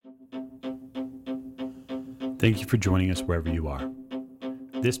Thank you for joining us wherever you are.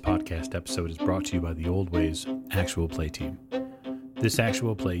 This podcast episode is brought to you by the Old Ways Actual Play team. This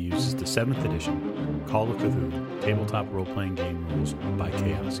actual play uses the 7th edition Call of Cthulhu tabletop role-playing game rules by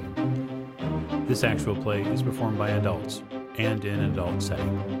Chaosium. This actual play is performed by adults and in an adult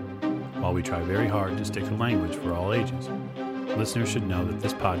setting. While we try very hard to stick to language for all ages, listeners should know that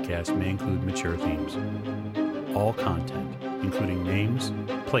this podcast may include mature themes. All content, including names,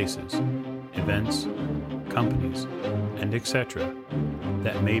 places, events, companies, and etc.,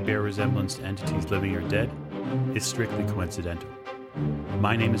 that may bear resemblance to entities living or dead, is strictly coincidental.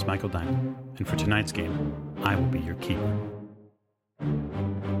 My name is Michael Diamond, and for tonight's game, I will be your keeper.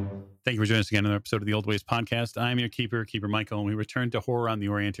 Thank you for joining us again on another episode of the Old Ways podcast. I'm your keeper, Keeper Michael, and we return to Horror on the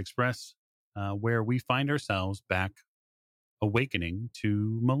Orient Express, where we find ourselves back awakening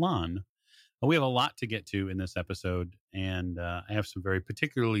to Milan. We have a lot to get to in this episode, and I have some very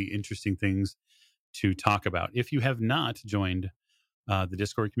particularly interesting things to talk about. If you have not joined the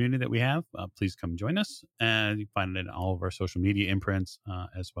Discord community that we have, please come join us. And you can find it in all of our social media imprints,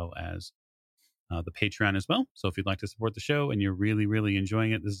 as well as the Patreon as well. So if you'd like to support the show and you're really, really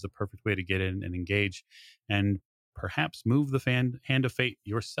enjoying it, this is a perfect way to get in and engage and perhaps move the hand of fate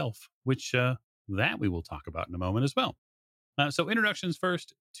yourself, which that we will talk about in a moment as well. So introductions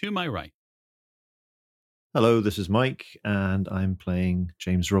first. To my right. Hello, this is Mike, and I'm playing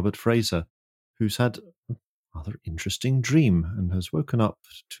James Robert Fraser, who's had a rather interesting dream and has woken up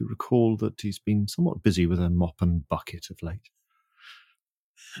to recall that he's been somewhat busy with a mop and bucket of late.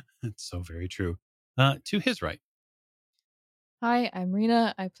 That's so very true. To his right. Hi, I'm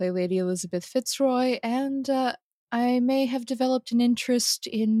Rena. I play Lady Elisabeth Fitzroy, and I may have developed an interest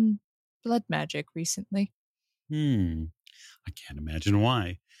in blood magic recently. I can't imagine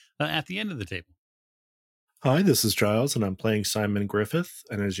why. At the end of the table. Hi, this is Giles, and I'm playing Simon Griffith,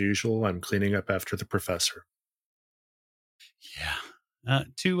 and as usual, I'm cleaning up after the professor. Yeah.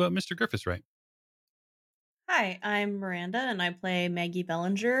 To Mr. Griffith's right. Hi, I'm Miranda, and I play Maggie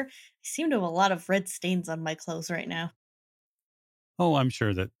Bellinger. I seem to have a lot of red stains on my clothes right now. Oh, I'm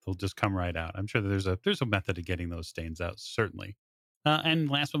sure that they'll just come right out. I'm sure that there's a method of getting those stains out, certainly. And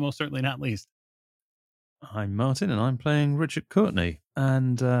last but most certainly not least. I'm Martin, and I'm playing Richard Courtenay.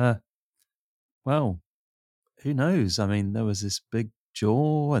 And, well, who knows? I mean, there was this big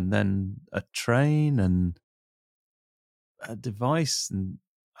jaw and then a train and a device, and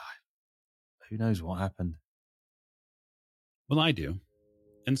who knows what happened. Well, I do.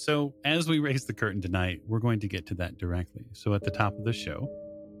 And so as we raise the curtain tonight, we're going to get to that directly. So at the top of the show,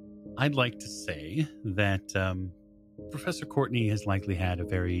 I'd like to say that Professor Courtenay has likely had a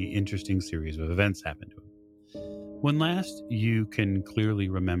very interesting series of events happen to him. When last you can clearly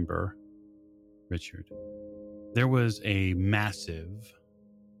remember, Richard, there was a massive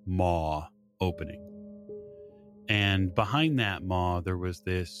maw opening. And behind that maw, there was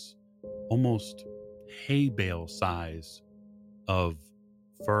this almost hay bale size of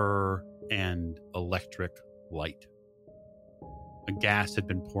fur and electric light. A gas had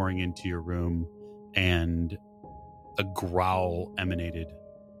been pouring into your room, and a growl emanated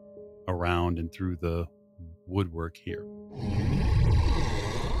around and through the woodwork here.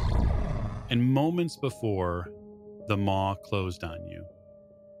 And moments before the maw closed on you,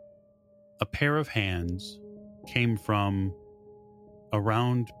 a pair of hands came from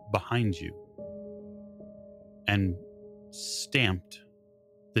around behind you and stamped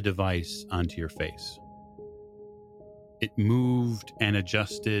the device onto your face. It moved and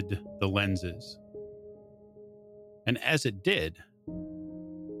adjusted the lenses. And as it did,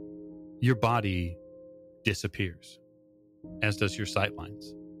 your body disappears, as does your sightlines.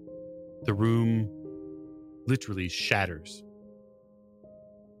 The room literally shatters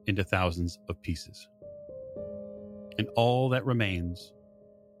into thousands of pieces. And all that remains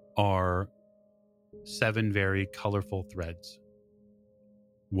are 7 very colorful threads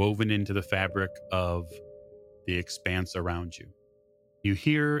woven into the fabric of the expanse around you. You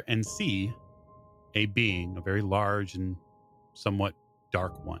hear and see a being, a very large and somewhat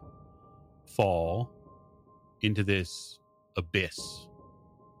dark one, fall into this abyss,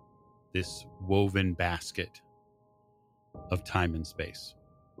 this woven basket of time and space.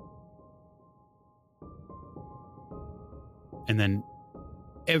 And then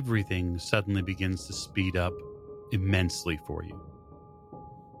everything suddenly begins to speed up immensely for you.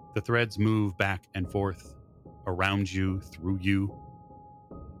 The threads move back and forth around you, through you,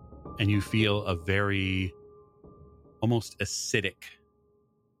 and you feel a very almost acidic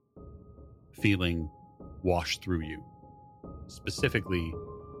feeling wash through you, specifically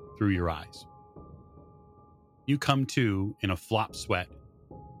through your eyes. You come to in a flop sweat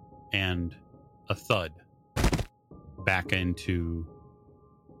and a thud back into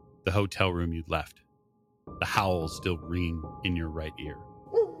the hotel room you'd left. The howls still ring in your right ear.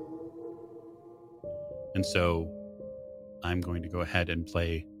 And so I'm going to go ahead and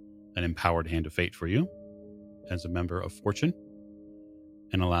play an empowered Hand of Fate for you as a member of Fortune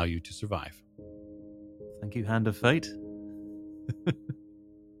and allow you to survive. Thank you, Hand of Fate.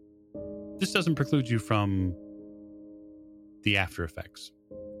 This doesn't preclude you from the after effects.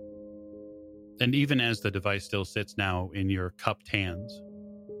 And even as the device still sits now in your cupped hands,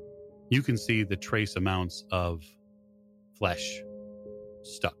 you can see the trace amounts of flesh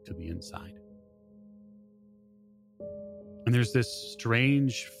stuck to the inside. And there's this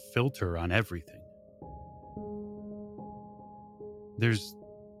strange filter on everything. There's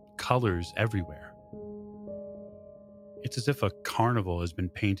colors everywhere. It's as if a carnival has been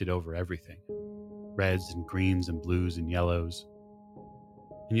painted over everything. Reds and greens and blues and yellows.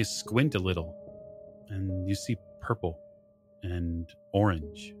 And you squint a little and you see purple and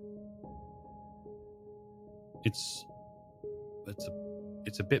orange. It's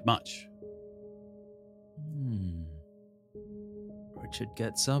a bit much. Richard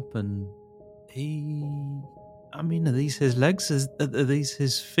gets up and are these his legs? Are these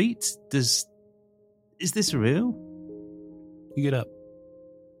his feet? Is this real? You get up.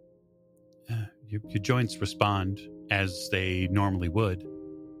 Your joints respond as they normally would,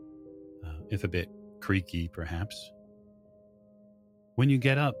 if a bit creaky, perhaps. When you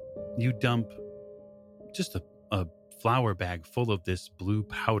get up, you dump just a flour bag full of this blue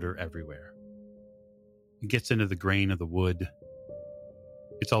powder everywhere. It gets into the grain of the wood.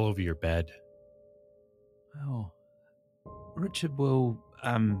 It's all over your bed. Well, Richard will,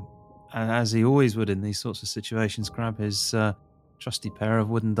 as he always would in these sorts of situations, grab his trusty pair of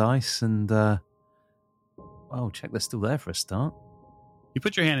wooden dice and, check they're still there for a start. You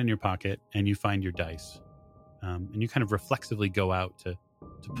put your hand in your pocket and you find your dice. And you kind of reflexively go out to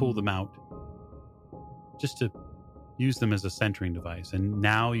pull them out, just to use them as a centering device. And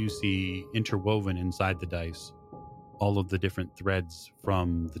now you see interwoven inside the dice all of the different threads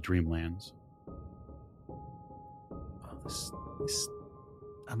from the Dreamlands.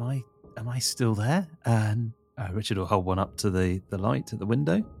 Am I still there? And Richard will hold one up to the light at the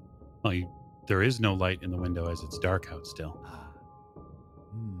window. Well, there is no light in the window as it's dark out still.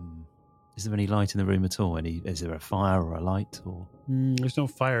 Is there any light in the room at all? Is there a fire or a light? Or there's no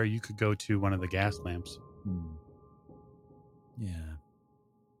fire. You could go to one of the gas lamps. Yeah,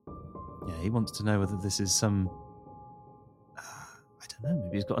 he wants to know whether this is some... I don't know,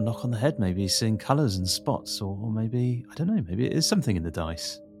 maybe he's got a knock on the head. Maybe he's seeing colours and spots. Or maybe, I don't know, maybe it is something in the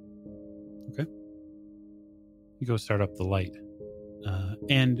dice. Okay. You go start up the light.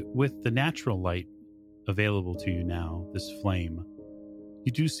 And with the natural light available to you now, this flame,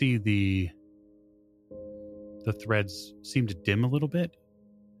 you do see the threads seem to dim a little bit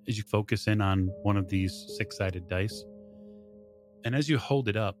as you focus in on one of these 6-sided dice. And as you hold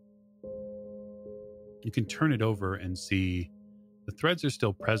it up, you can turn it over and see the threads are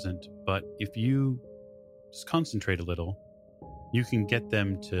still present, but if you just concentrate a little, you can get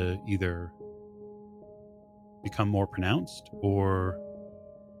them to either become more pronounced or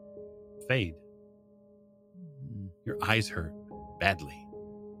fade. Your eyes hurt badly.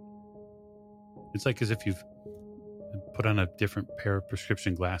 It's like as if you've put on a different pair of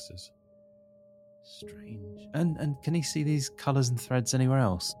prescription glasses. Strange. And can he see these colours and threads anywhere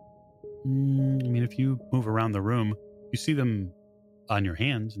else? If you move around the room, you see them on your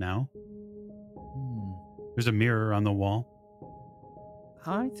hands now. There's a mirror on the wall.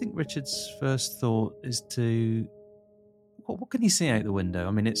 I think Richard's first thought is to... What can he see out the window?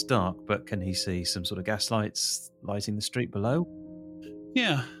 I mean, it's dark, but can he see some sort of gas lights lighting the street below?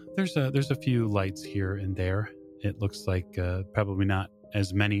 Yeah, there's a few lights here and there. It looks like probably not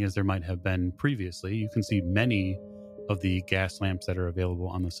as many as there might have been previously. You can see many of the gas lamps that are available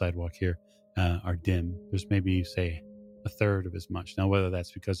on the sidewalk here are dim. There's maybe, say, a third of as much. Now, whether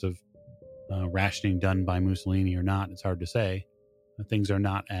that's because of rationing done by Mussolini or not, it's hard to say. Things are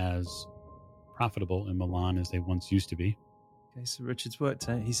not as profitable in Milan as they once used to be. Okay, so Richard's worked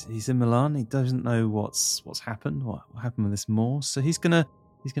out. He's in Milan. He doesn't know what's happened. What happened with this Moor? So he's gonna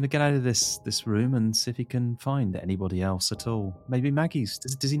get out of this room and see if he can find anybody else at all. Maybe Maggie's.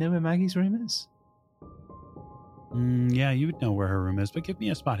 Does he know where Maggie's room is? Yeah, you would know where her room is, but give me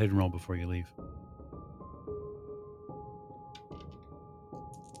a spot hidden roll before you leave.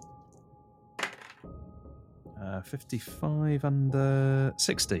 Uh, 55 under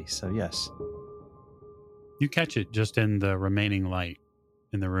 60, so yes. You catch it just in the remaining light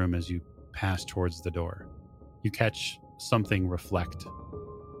in the room as you pass towards the door. You catch something reflect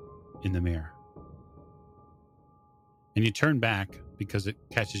in the mirror. And you turn back because it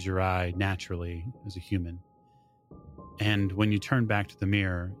catches your eye naturally as a human. And when you turn back to the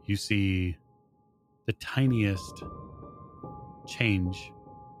mirror, you see the tiniest change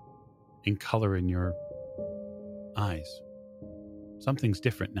in color in your eyes. Something's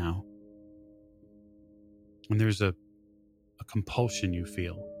different now. And there's a compulsion you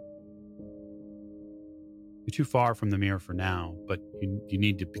feel. You're too far from the mirror for now, but you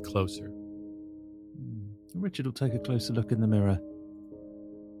need to be closer. Richard will take a closer look in the mirror.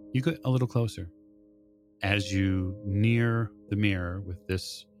 You get a little closer. As you near the mirror with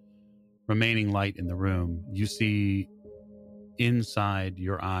this remaining light in the room, you see inside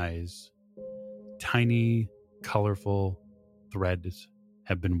your eyes tiny, colorful threads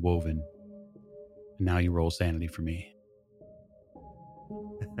have been woven. And now you roll sanity for me.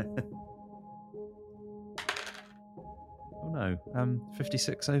 Oh no,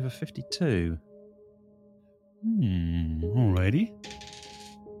 56 over 52. Alrighty.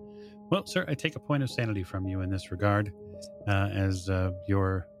 Well, sir, I take a point of sanity from you in this regard, as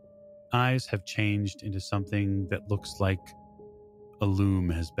your eyes have changed into something that looks like a loom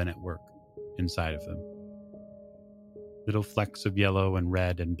has been at work inside of them. Little flecks of yellow and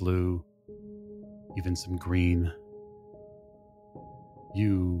red and blue, even some green.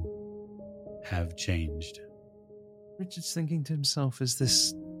 You have changed. Richard's thinking to himself, is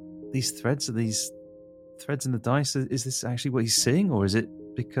these threads, are these threads in the dice, is this actually what he's seeing, or is it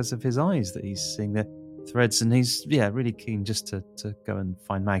because of his eyes that he's seeing the threads? And he's really keen just to go and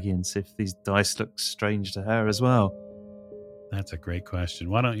find Maggie and see if these dice look strange to her as well. That's a great question.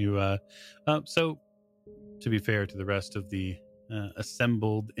 Why don't you so to be fair to the rest of the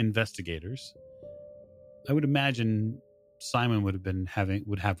assembled investigators, I would imagine Simon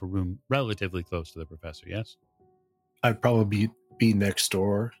would have a room relatively close to the professor, yes? I'd probably be next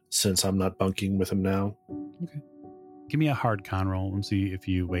door since I'm not bunking with him now. Okay. Give me a hard con roll and see if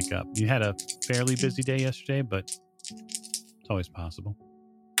you wake up. You had a fairly busy day yesterday, but it's always possible.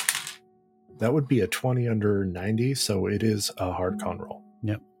 That would be a 20 under 90, so it is a hard con roll.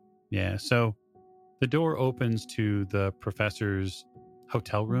 Yep. Yeah, so the door opens to the professor's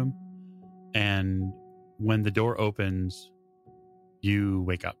hotel room, and when the door opens, you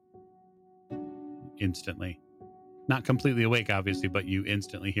wake up instantly. Not completely awake, obviously, but you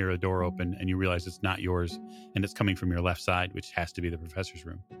instantly hear a door open and you realize it's not yours and it's coming from your left side, which has to be the professor's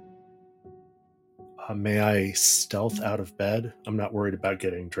room. May I stealth out of bed? I'm not worried about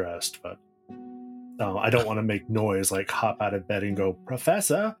getting dressed, but I don't want to make noise, like hop out of bed and go,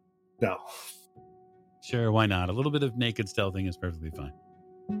 Professor? No. Sure, why not? A little bit of naked stealthing is perfectly fine.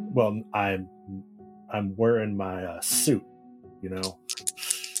 Well, I'm wearing my suit, you know,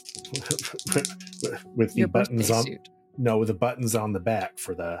 with the buttons on. Suit. No, with the buttons on the back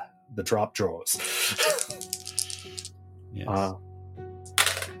for the drop drawers. Yes.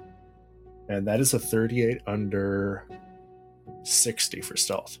 And that is a 38 under 60 for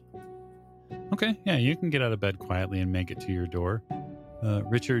stealth. Okay, yeah, you can get out of bed quietly and make it to your door.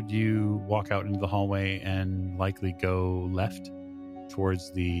 Richard, you walk out into the hallway and likely go left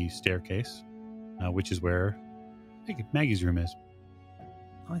towards the staircase, which is where Maggie's room is.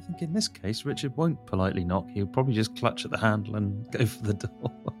 I think in this case, Richard won't politely knock. He'll probably just clutch at the handle and go for the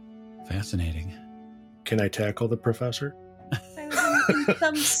door. Fascinating. Can I tackle the professor? I was in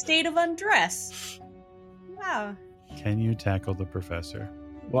some state of undress. Wow. Can you tackle the professor?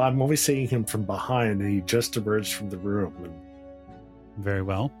 Well, I'm only seeing him from behind, and he just emerged from the room. Very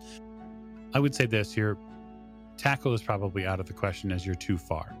well. I would say this, your tackle is probably out of the question as you're too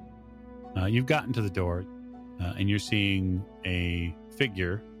far. You've gotten to the door, and you're seeing a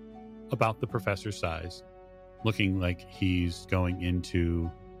figure about the professor's size, looking like he's going into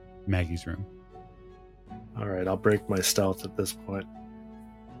Maggie's room. All right, I'll break my stealth at this point.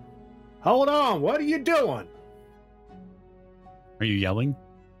 Hold on, what are you doing? Are you yelling?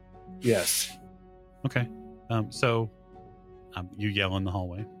 Yes. Okay. So you yell in the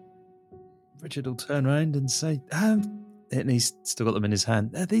hallway. Richard will turn around and say, and he's still got them in his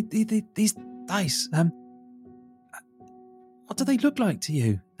hand. These dice, what do they look like to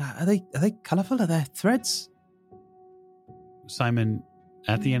you? Are they colourful? Are they threads? Simon,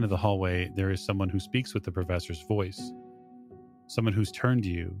 at the end of the hallway, there is someone who speaks with the professor's voice. Someone who's turned to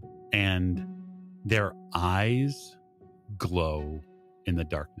you, and their eyes glow in the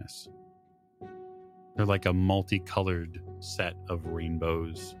darkness. They're like a multicolored set of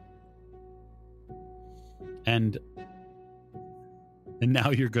rainbows. And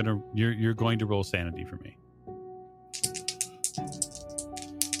now you're going to roll sanity for me.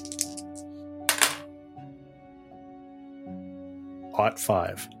 Hot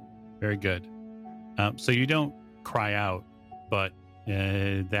 5. Very good. So you don't cry out, but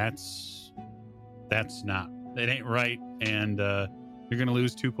that's not. It ain't right, and you're going to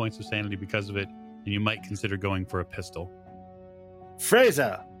lose 2 points of sanity because of it, and you might consider going for a pistol.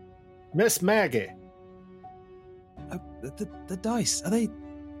 Fraser! Miss Maggie! The dice, are they...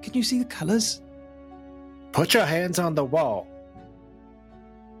 Can you see the colours? Put your hands on the wall.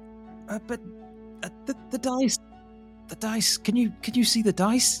 But the dice... The dice, can you see the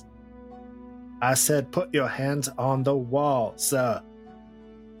dice? I said put your hands on the wall, sir.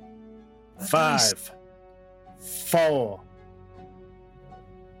 The 5, dice. 4,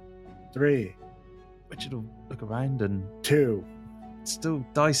 3, Richard will look around and 2. still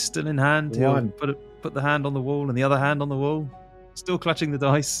dice still in hand. He'll 1. put the hand on the wall and the other hand on the wall, still clutching the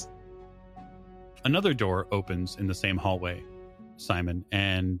dice. Another door opens in the same hallway, Simon,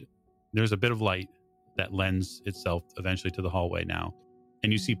 and there's a bit of light that lends itself eventually to the hallway now.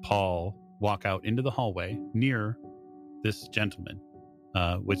 And you see Paul walk out into the hallway near this gentleman,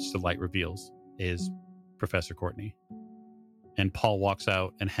 which the light reveals is Professor Courtenay. And Paul walks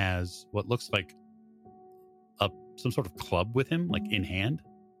out and has what looks like some sort of club with him, like in hand.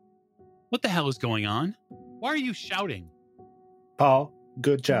 What the hell is going on? Why are you shouting? Paul,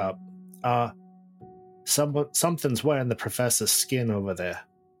 good job. Something's wearing the professor's skin over there.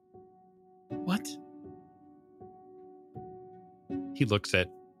 What? He looks at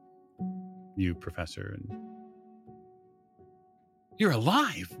you, Professor, and you're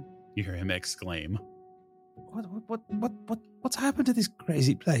alive! You hear him exclaim. What's happened to this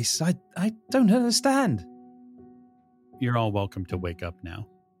crazy place? I don't understand. You're all welcome to wake up now.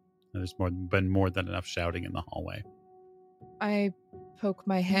 There's been more than enough shouting in the hallway. I poke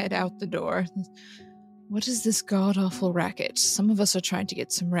my head out the door. What is this god-awful racket? Some of us are trying to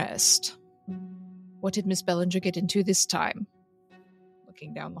get some rest. What did Miss Bellinger get into this time?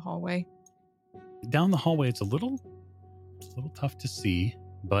 Looking down the hallway. Down the hallway, it's a little tough to see,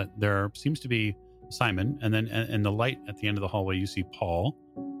 but there seems to be Simon, and then in the light at the end of the hallway, you see Paul.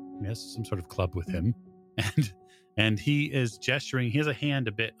 He has some sort of club with him, and he is gesturing. He has a hand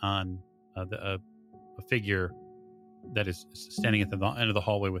a bit on a figure that is standing at the end of the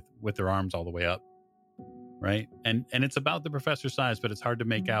hallway with their arms all the way up, right? And it's about the professor's size, but it's hard to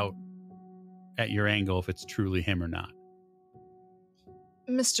make out at your angle if it's truly him or not.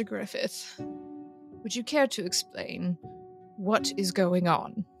 Mr. Griffith, would you care to explain what is going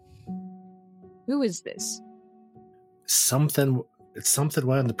on? Who is this? It's something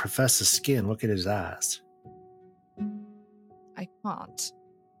wearing the professor's skin. Look at his eyes. I can't.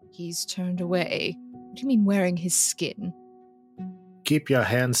 He's turned away. What do you mean wearing his skin? Keep your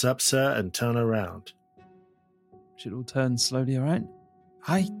hands up, sir, and turn around. Should all turn slowly around.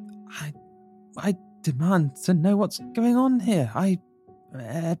 I demand to know what's going on here.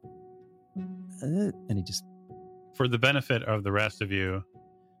 And he just... For the benefit of the rest of you,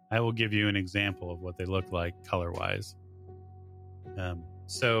 I will give you an example of what they look like color-wise.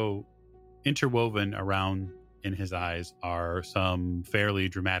 So interwoven around in his eyes are some fairly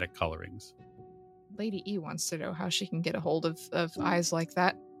dramatic colorings. Lady E wants to know how she can get a hold of eyes like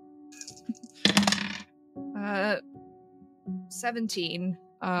that. 17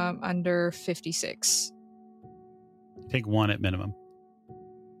 under 56. Take 1 at minimum.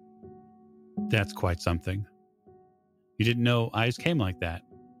 That's quite something. You didn't know eyes came like that.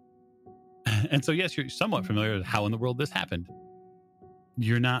 And so, yes, you're somewhat familiar with how in the world this happened.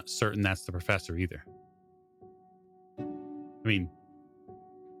 You're not certain that's the professor either. I mean,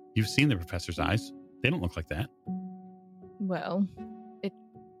 you've seen the professor's eyes. They don't look like that. Well, it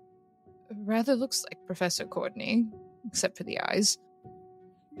rather looks like Professor Courtenay, except for the eyes.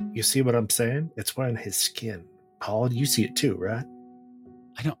 You see what I'm saying? It's wearing his skin. Paul, you see it too, right?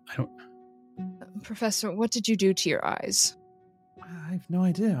 I don't. Professor, what did you do to your eyes? I have no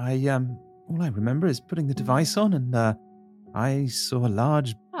idea. All I remember is putting the device on, and I saw a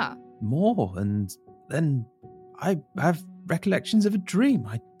large maw, and then I have recollections of a dream.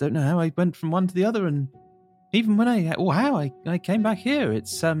 I don't know how I went from one to the other, and even when I came back here.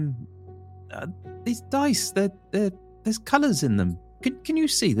 It's these dice. There's colours in them. Can you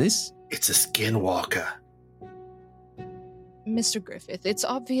see this? It's a skinwalker. Mr. Griffith, it's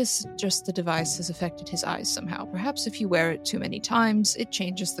obvious just the device has affected his eyes somehow. Perhaps if you wear it too many times, it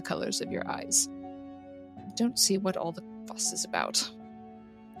changes the colors of your eyes. I don't see what all the fuss is about.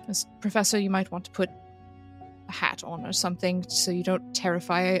 As Professor, you might want to put a hat on or something so you don't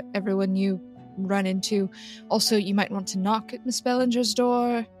terrify everyone you run into. Also, you might want to knock at Miss Bellinger's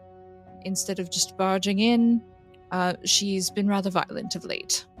door instead of just barging in. She's been rather violent of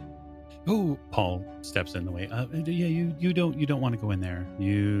late. Oh, Paul steps in the way. You don't want to go in there.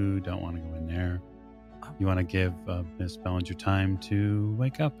 You don't want to go in there. You want to give Miss Bellinger time to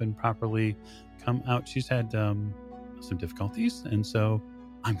wake up and properly come out. She's had some difficulties, and so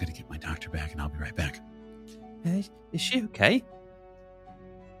I'm going to get my doctor back, and I'll be right back. Is she okay?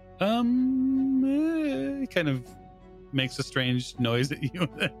 It kind of makes a strange noise at you,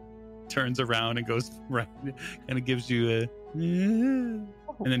 turns around and goes right, kind of gives you a, and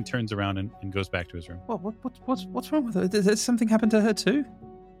then turns around and goes back to his room. What's wrong with her? Did something happen to her too?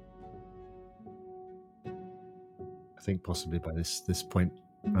 I think possibly by this point,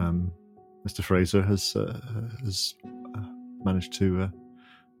 Mr. Fraser has managed to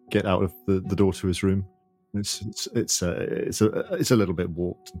get out of the door to his room. It's a little bit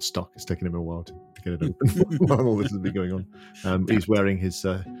warped and stuck. It's taken him a while to get it open while all this has been going on. He's wearing his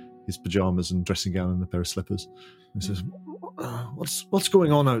pajamas and dressing gown and a pair of slippers. He says, "What's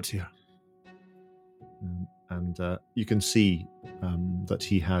going on out here?" And you can see that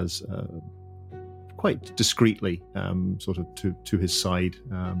he has quite discreetly, sort of to his side,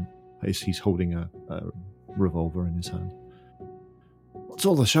 he's holding a revolver in his hand. "What's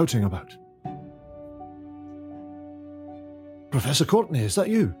all the shouting about?" "Professor Courtenay, is that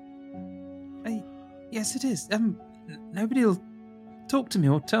you?" Yes, it is. Nobody will talk to me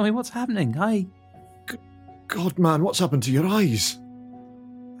or tell me what's happening. God, man, what's happened to your eyes?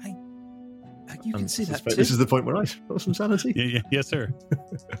 You can see that too. This is the point where I got some sanity. Yeah, yes, sir.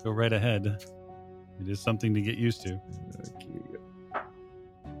 Go right ahead. It is something to get used to. Okay.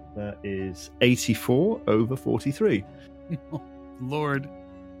 That is 84 over 43. Oh, Lord.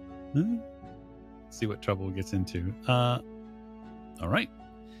 Let's see what trouble it gets into. All right.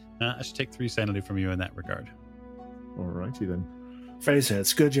 I should take 3 sanity from you in that regard. All righty then. Fraser,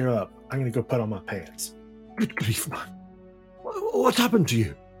 it's good you're up. I'm going to go put on my pants. Good grief, man. What happened to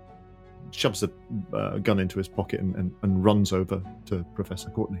you? Shoves the gun into his pocket and runs over to Professor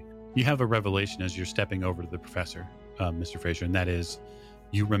Courtenay. You have a revelation as you're stepping over to the professor, Mr. Fraser, and that is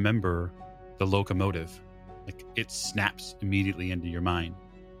you remember the locomotive. Like, it snaps immediately into your mind.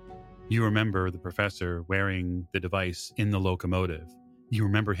 You remember the professor wearing the device in the locomotive. You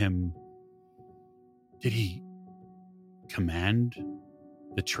remember him. Did he command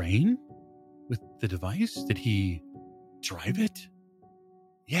the train with the device? Did he drive it?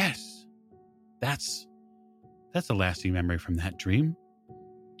 Yes. That's a lasting memory from that dream.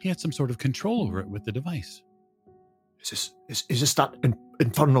 He had some sort of control over it with the device. Is this that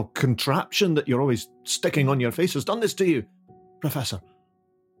infernal contraption that you're always sticking on your face has done this to you, Professor?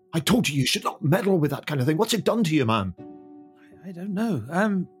 I told you should not meddle with that kind of thing. What's it done to you, man? I don't know.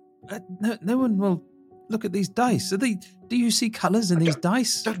 No one will look at these dice. Do you see colours in these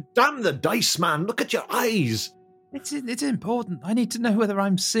dice? Damn the dice, man. Look at your eyes. It's important. I need to know whether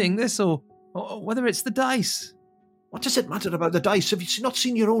I'm seeing this or whether it's the dice. What does it matter about the dice? Have you not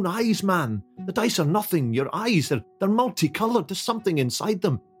seen your own eyes, man? The dice are nothing. Your eyes, they're multicoloured. There's something inside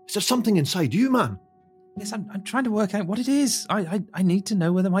them. Is there something inside you, man? Yes, I'm trying to work out what it is. I need to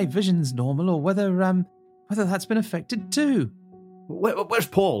know whether my vision's normal or whether that's been affected too. Where's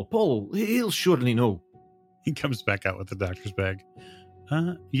Paul? Paul, he'll surely know. He comes back out with the doctor's bag.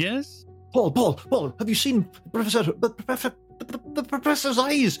 Yes? Paul, have you seen the professor's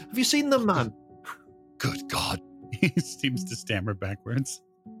eyes? Have you seen them, man? Good God. He seems to stammer backwards.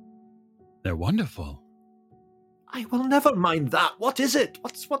 They're wonderful. I will never mind that. What is it?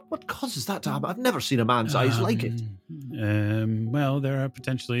 What causes that to happen? I've never seen a man's eyes like it. Well, there are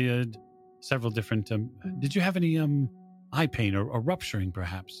potentially several different... did you have any eye pain or rupturing,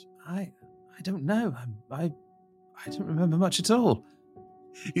 perhaps? I don't know. I don't remember much at all.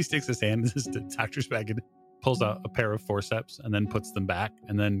 He sticks his hand in his doctor's bag and pulls out a pair of forceps and then puts them back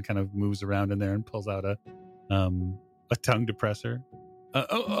and then kind of moves around in there and pulls out a tongue depressor.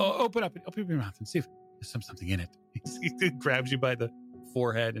 Open up your mouth and see if there's something in it. He grabs you by the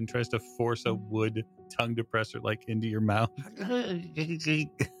forehead and tries to force a wood tongue depressor like into your mouth.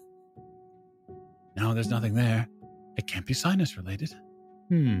 No, there's nothing there. It can't be sinus related.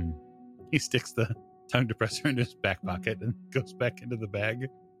 He sticks the tongue depressor into his back pocket and goes back into the bag.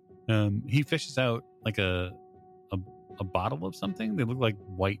 He fishes out like a bottle of something. They look like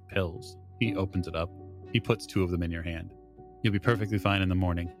white pills. He opens it up. He puts 2 of them in your hand. You'll be perfectly fine in the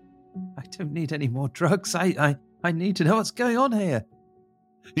morning. I don't need any more drugs. I need to know what's going on here.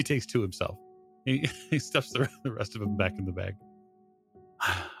 He takes 2 himself. He stuffs the rest of them back in the bag.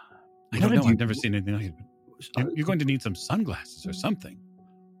 I don't know. I've never seen anything like it. You're going to need some sunglasses or something.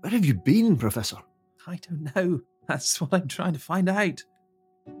 Where have you been, Professor? I don't know. That's what I'm trying to find out.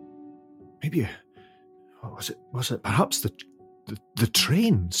 Maybe, was it perhaps the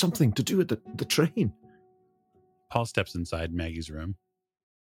train? Something to do with the train? Paul steps inside Maggie's room.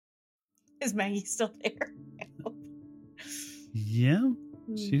 Is Maggie still there? Yeah,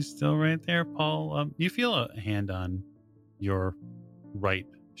 she's still right there, Paul. You feel a hand on your right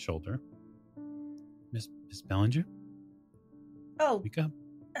shoulder. Miss Bellinger? Oh, Wake up.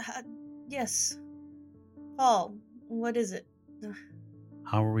 yes. Paul, what is it?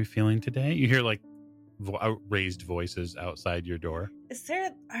 How are we feeling today? You hear like raised voices outside your door.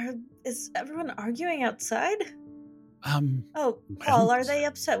 Is everyone arguing outside? Oh, well, Paul, are they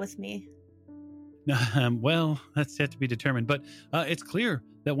upset with me? Well, that's yet to be determined. But it's clear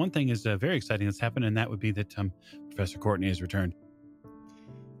that one thing is very exciting that's happened, and that would be that Professor Courtenay has returned.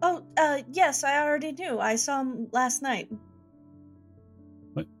 Oh, yes, I already knew. I saw him last night.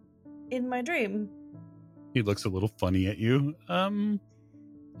 What? In my dream. He looks a little funny at you.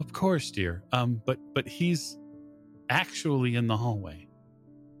 Of course, dear. But he's actually in the hallway.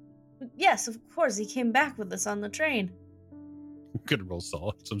 Yes, of course. He came back with us on the train. I'm gonna roll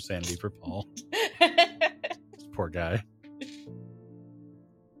some sanity for Paul. This poor guy.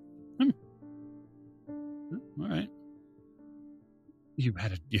 All right. You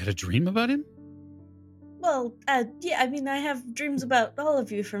had a dream about him? Well, yeah, I mean, I have dreams about all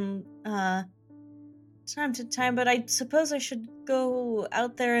of you from, time to time, but I suppose I should go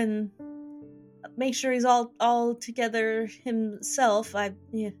out there and make sure he's all together himself. I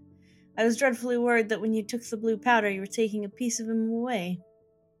was dreadfully worried that when you took the blue powder, you were taking a piece of him away.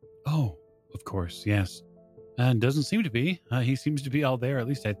 Oh, of course, yes. Doesn't seem to be. He seems to be all there, at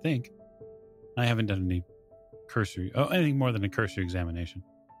least I think. I haven't done anything more than a cursory examination.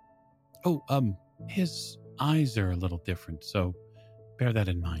 Oh, his eyes are a little different, so bear that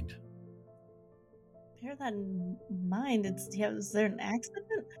in mind. Bear that in mind? Is there an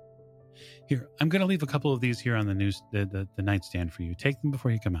accident? Here, I'm going to leave a couple of these here on the nightstand for you. Take them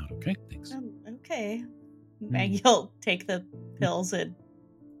before you come out, okay? Thanks. Okay. Maggie'll take the pills and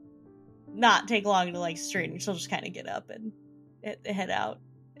not take long to straighten. She'll just kind of get up and head out.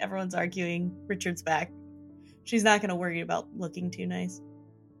 Everyone's arguing. Richard's back. She's not going to worry about looking too nice.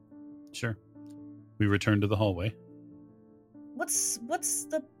 Sure. We return to the hallway. What's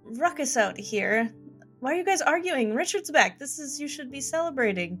the ruckus out here? Why are you guys arguing? Richard's back. You should be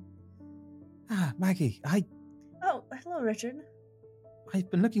celebrating. Maggie, Oh, hello, Richard.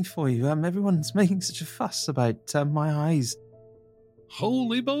 I've been looking for you. Everyone's making such a fuss about my eyes.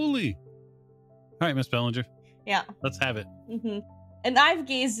 Holy moly! All right, Miss Bellinger. Yeah. Let's have it. Mm-hmm. And I've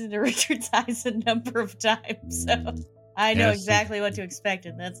gazed into Richard's eyes a number of times, so I know exactly what to expect,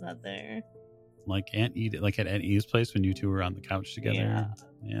 and that's not there. Like at Aunt E's place when you two were on the couch together.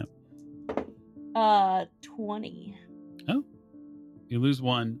 Yeah. 20. Oh, you lose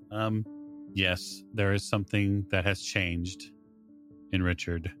one. Yes, there is something that has changed in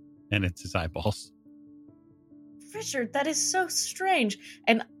Richard, and it's his eyeballs. Richard, that is so strange.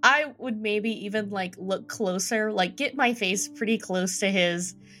 And I would maybe even look closer, get my face pretty close to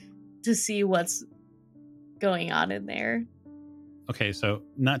his to see what's going on in there. Okay, so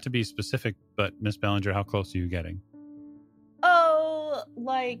not to be specific, but Miss Bellinger, how close are you getting? Oh,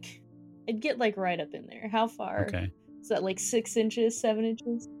 I'd get right up in there. How far? Okay. Is that 6 inches, 7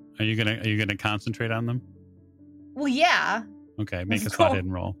 inches? Are you gonna concentrate on them? Well, yeah. Okay, make a spot hidden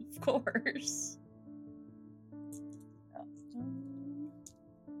roll. Of course.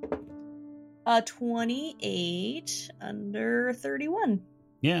 28 under 31.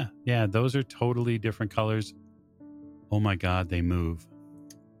 Yeah, those are totally different colors. Oh my god, they move.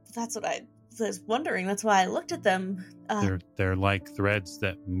 That's what I was wondering. That's why I looked at them. They're like threads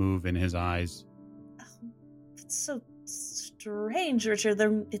that move in his eyes. It's so strange, Richard.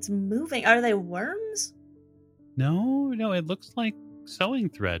 It's moving. Are they worms? No, it looks like sewing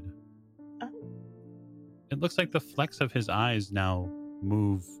thread. Oh. It looks like the flecks of his eyes now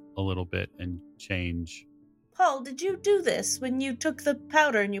move a little bit and change. Paul, did you do this when you took the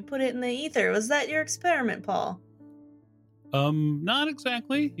powder and you put it in the ether? Was that your experiment, Paul? Not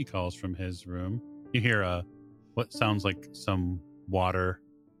exactly, he calls from his room. You hear what sounds like some water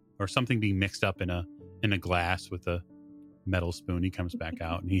or something being mixed up in a glass with a metal spoon. He comes back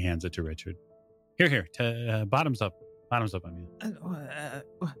out and he hands it to Richard. Here, bottoms up on you.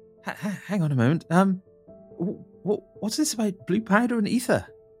 Hang on a moment. What's this about blue powder and ether?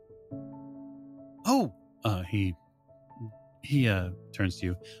 Oh, he turns to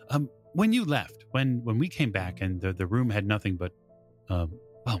you. When you left, when we came back and the room had nothing but, the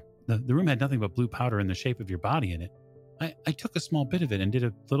room had nothing but blue powder in the shape of your body in it. I took a small bit of it and did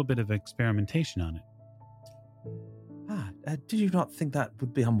a little bit of experimentation on it. Did you not think that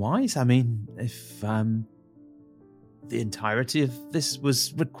would be unwise? I mean, if the entirety of this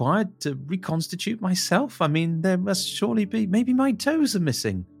was required to reconstitute myself, I mean, there must surely be. Maybe my toes are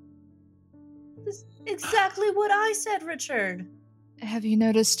missing. Exactly what I said, Richard. Have you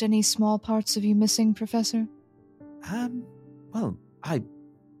noticed any small parts of you missing, Professor? Well,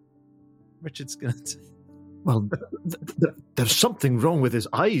 Richard's going to... Well, there's something wrong with his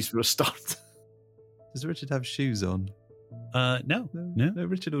eyes for a start. Does Richard have shoes on? No.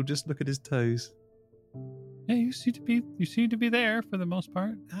 Richard will just look at his toes. Yeah, you seem to be there for the most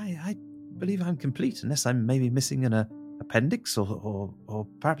part. I believe I'm complete, unless I'm maybe missing an appendix or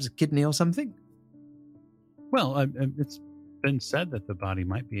perhaps a kidney or something. Well, it's been said that the body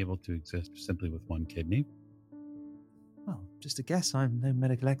might be able to exist simply with one kidney. Well, just a guess. I'm no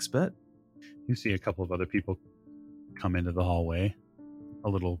medical expert. You see a couple of other people come into the hallway, a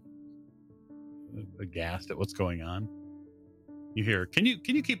little aghast at what's going on. You hear, "Can you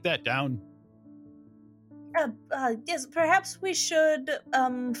keep that down?" Yes, perhaps we should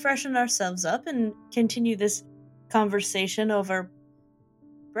freshen ourselves up and continue this conversation over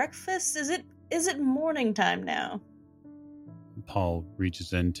breakfast. Is it morning time now? Paul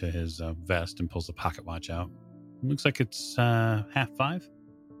reaches into his vest and pulls a pocket watch out. It looks like it's 5:30.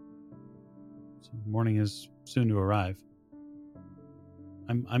 So morning is soon to arrive.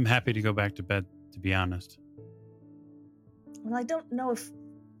 I'm happy to go back to bed, to be honest. Well, I don't know if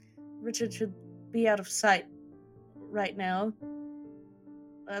Richard should be out of sight right now.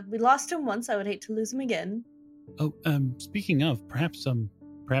 We lost him once. I would hate to lose him again. Oh, speaking of, perhaps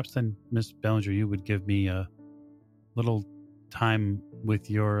then, Miss Bellinger, you would give me a little time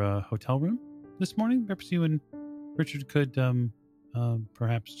with your hotel room this morning. Perhaps you and Richard could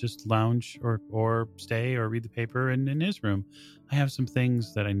perhaps just lounge or stay or read the paper in his room. I have some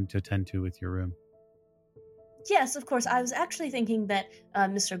things that I need to attend to with your room. Yes, of course. I was actually thinking that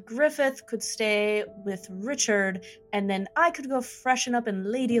Mr. Griffith could stay with Richard, and then I could go freshen up in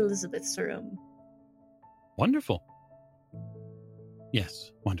Lady Elisabeth's room. Wonderful.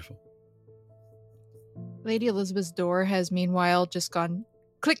 Yes, wonderful. Lady Elizabeth's door has meanwhile just gone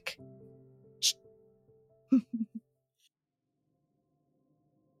click.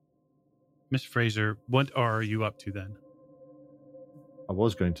 Miss Fraser, what are you up to then? I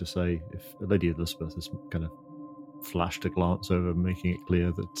was going to say, if Lady Elizabeth has kind of flashed a glance over, making it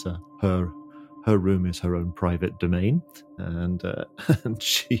clear that her room is her own private domain, and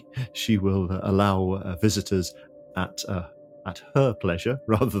she will allow visitors at her pleasure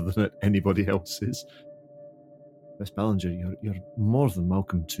rather than at anybody else's. Miss Bellinger, you're more than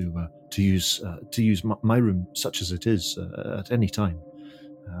welcome to use my room, such as it is, at any time.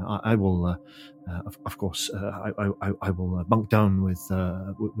 I will, of course, I will bunk down with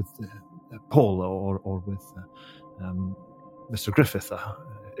Paul or with Mr. Griffith,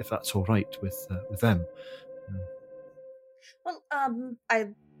 if that's all right with them. Well, I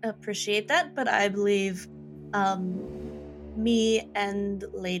appreciate that, but I believe me and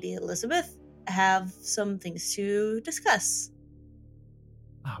Lady Elisabeth have some things to discuss.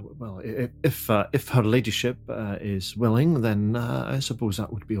 Well, if her ladyship is willing, then I suppose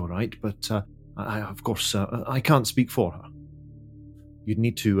that would be all right. But of course, I can't speak for her. You'd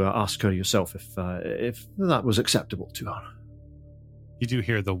need to ask her yourself if that was acceptable to her. You do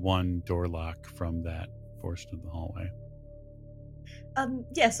hear the one door lock from that portion of the hallway.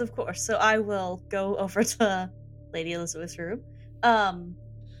 Yes, of course. So I will go over to Lady Elisabeth's room.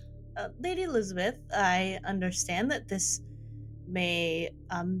 Lady Elisabeth, I understand that this may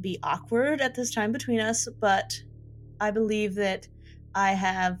be awkward at this time between us, but I believe that I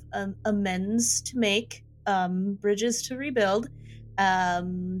have amends to make, bridges to rebuild,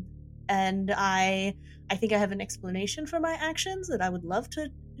 and I think I have an explanation for my actions that I would love to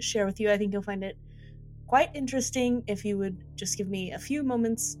share with you. I think you'll find it quite interesting if you would just give me a few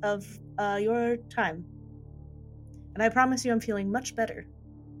moments of your time. And I promise you I'm feeling much better.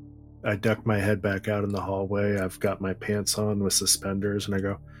 I duck my head back out in the hallway. I've got my pants on with suspenders, and I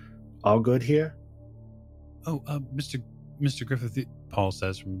go, "All good here?" Oh, Mr. Griffith, Paul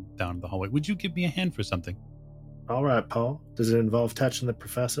says from down the hallway. Would you give me a hand for something? All right, Paul. Does it involve touching the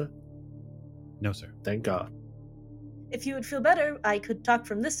professor? No, sir. Thank God. If you would feel better, I could talk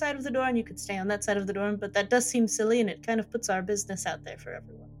from this side of the door and you could stay on that side of the door, but that does seem silly and it kind of puts our business out there for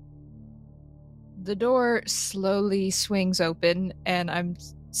everyone. The door slowly swings open, and I'm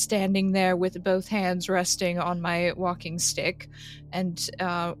standing there with both hands resting on my walking stick, and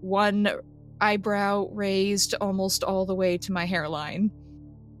one eyebrow raised almost all the way to my hairline.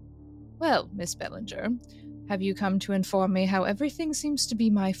 Well, Miss Bellinger, have you come to inform me how everything seems to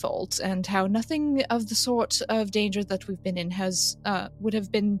be my fault, and how nothing of the sort of danger that we've been in would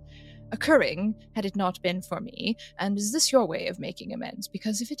have been occurring had it not been for me? And is this your way of making amends?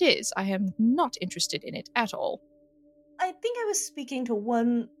 Because if it is, I am not interested in it at all. I think I was speaking to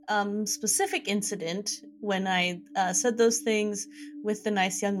one specific incident when I said those things with the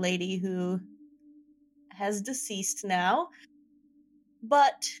nice young lady who has deceased now.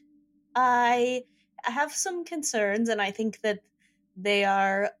 But I have some concerns, and I think that they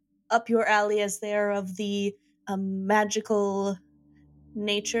are up your alley as they are of the magical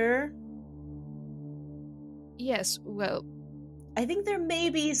nature. Yes, well, I think there may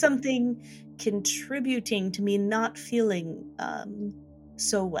be something contributing to me not feeling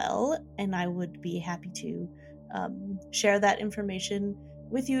so well, and I would be happy to share that information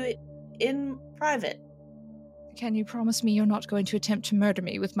with you in private. can you promise me you're not going to attempt to murder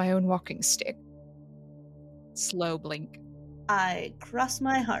me with my own walking stick? Slow blink. I cross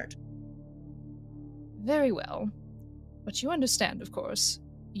my heart. Very well. But you understand, of course,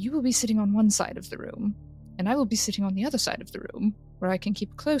 you will be sitting on one side of the room, and I will be sitting on the other side of the room, where I can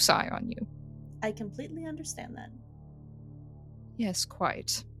keep a close eye on you. I completely understand that. Yes,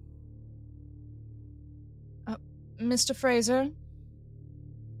 quite. Mr. Fraser,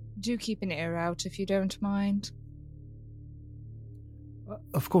 do keep an ear out if you don't mind.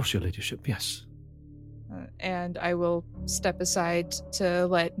 Of course, your ladyship, yes. And I will step aside to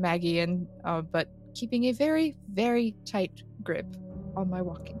let Maggie in, but keeping a very, very tight grip on my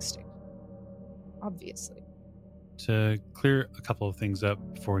walking stick. Obviously. To clear a couple of things up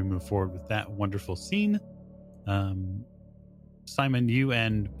before we move forward with that wonderful scene, Simon, you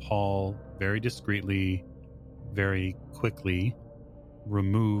and Paul very discreetly, very quickly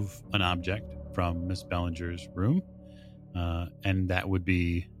remove an object from Miss Bellinger's room, and that would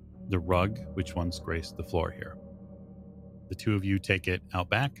be the rug which once graced the floor here. The two of you take it out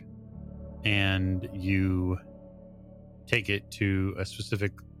back, and you take it to a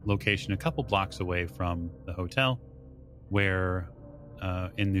specific location a couple blocks away from the hotel, where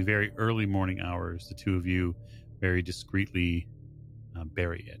in the very early morning hours, the two of you very discreetly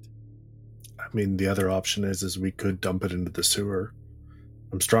bury it. I mean, the other option is we could dump it into the sewer.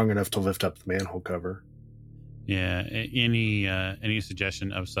 I'm strong enough to lift up the manhole cover. Yeah, any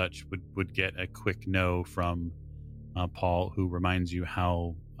suggestion of such would get a quick no from Paul, who reminds you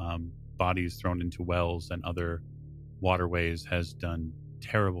how bodies thrown into wells and other waterways has done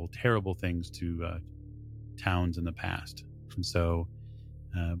terrible, terrible things to towns in the past. And so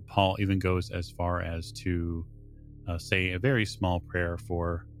Paul even goes as far as to say a very small prayer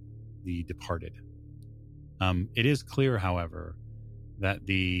for the departed. It is clear, however, that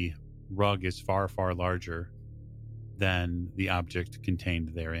the rug is far, far larger than the object contained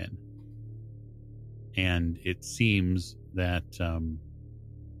therein. And it seems that,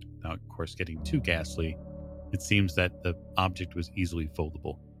 without, of course, getting too ghastly, it seems that the object was easily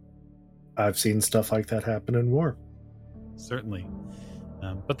foldable. I've seen stuff like that happen in war. Certainly.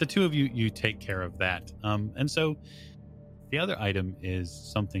 But the two of you take care of that. And so the other item is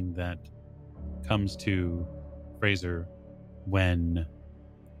something that comes to Fraser when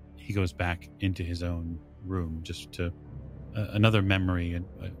he goes back into his own room, just to another memory and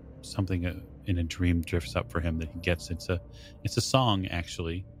something in a dream drifts up for him that he gets. It's a song,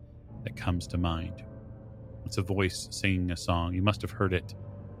 actually, that comes to mind. It's a voice singing a song. You must have heard it.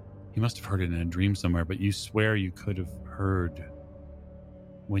 You must have heard it in a dream somewhere, but you swear you could have heard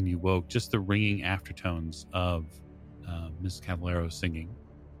when you woke just the ringing aftertones of Miss Cavallero singing.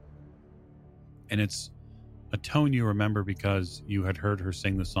 And it's a tone you remember because you had heard her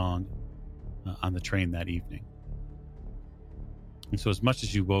sing the song on the train that evening. And so as much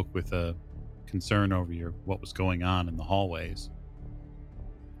as you woke with a concern over what was going on in the hallways,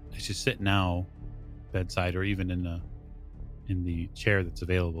 as you sit now bedside or even in the chair that's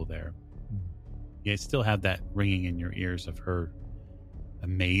available there, you still have that ringing in your ears of her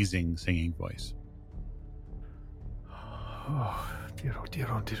amazing singing voice. Oh, dear,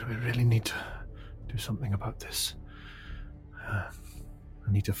 we really need to do something about this.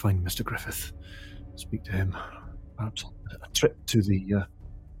 I need to find Mr. Griffith, speak to him. Perhaps a trip to the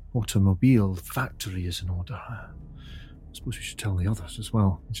automobile factory is in order. I suppose we should tell the others as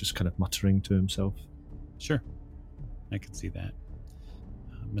well. He's just kind of muttering to himself. Sure, I could see that.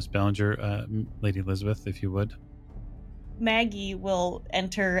 Miss Bellinger, Lady Elisabeth, if you would. Maggie will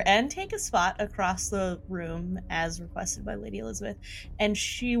enter and take a spot across the room as requested by Lady Elisabeth, and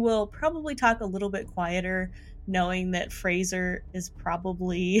she will probably talk a little bit quieter, knowing that Fraser is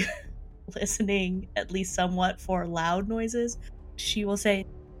probably listening at least somewhat for loud noises. She will say,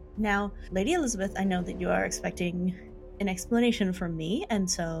 "Now, Lady Elisabeth, I know that you are expecting an explanation from me, and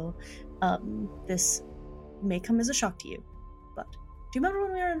so this may come as a shock to you, but Do you remember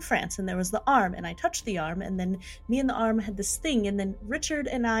when we were in France and there was the arm and I touched the arm and then me and the arm had this thing and then Richard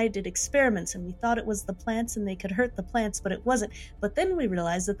and I did experiments and we thought it was the plants and they could hurt the plants, but it wasn't. But then we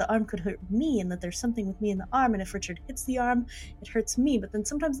realized that the arm could hurt me and that there's something with me in the arm, and if Richard hits the arm, it hurts me. But then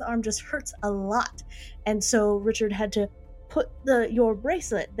sometimes the arm just hurts a lot. And so Richard had to put your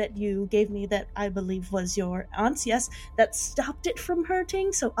bracelet that you gave me, that I believe was your aunt's, yes, that stopped it from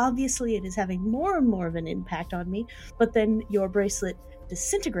hurting. So obviously it is having more and more of an impact on me. But then your bracelet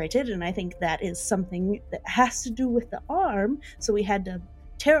disintegrated, and I think that is something that has to do with the arm. So we had to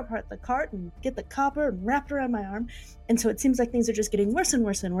tear apart the cart and get the copper and wrap it around my arm. And so it seems like things are just getting worse and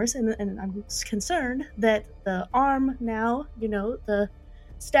worse and worse. And I'm concerned that the arm now, the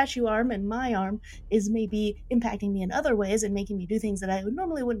statue arm and my arm is maybe impacting me in other ways and making me do things that I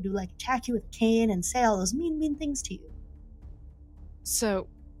normally wouldn't do, like attack you with a cane and say all those mean things to you. So,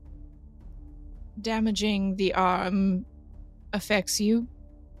 damaging the arm affects you?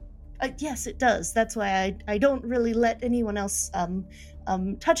 Yes, it does. That's why I don't really let anyone else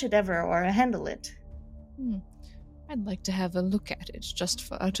touch it ever or handle it. I'd like to have a look at it,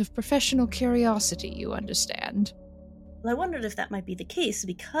 just out of professional curiosity, you understand. Well, I wondered if that might be the case,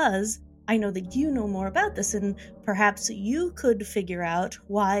 because I know that you know more about this, and perhaps you could figure out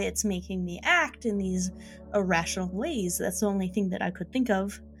why it's making me act in these irrational ways. That's the only thing that I could think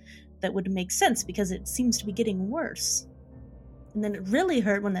of that would make sense, because it seems to be getting worse. And then it really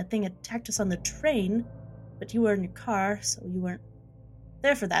hurt when that thing attacked us on the train, but you were in your car, so you weren't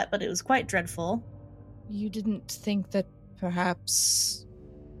there for that, but it was quite dreadful. You didn't think that perhaps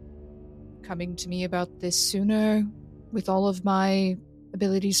coming to me about this sooner, with all of my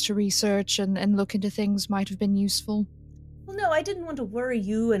abilities to research and look into things, might have been useful? Well, no, I didn't want to worry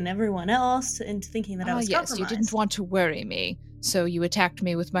you and everyone else into thinking that I was compromised. Yes, you didn't want to worry me, so you attacked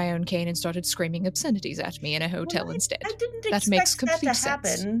me with my own cane and started screaming obscenities at me in a hotel instead. I didn't that expect makes that complete to sense.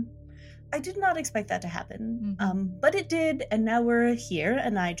 happen. I did not expect that to happen, Mm-hmm. But it did, and now we're here,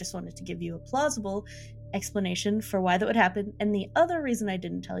 and I just wanted to give you a plausible explanation for why that would happen. And the other reason I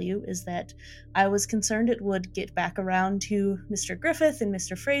didn't tell you is that I was concerned it would get back around to Mr. Griffith and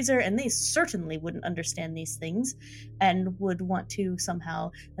Mr. Fraser, and they certainly wouldn't understand these things and would want to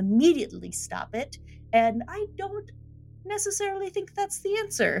somehow immediately stop it. And I don't necessarily think that's the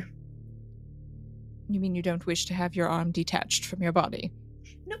answer. You mean you don't wish to have your arm detached from your body?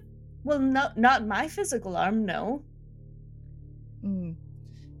 No. Well, not my physical arm, no.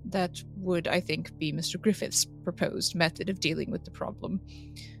 That would, I think, be Mr. Griffith's proposed method of dealing with the problem.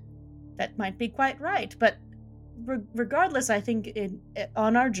 That might be quite right, but regardless, I think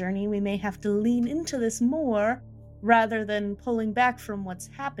on our journey we may have to lean into this more rather than pulling back from what's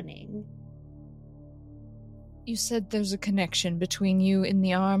happening. You said there's a connection between you and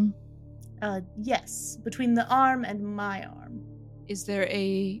the arm? Yes, between the arm and my arm. Is there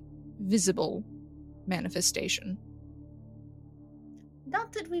a visible manifestation?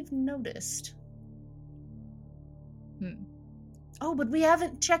 Not that we've noticed. Hmm. Oh, but we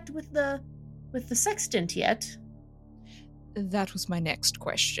haven't checked with the sextant yet. That was my next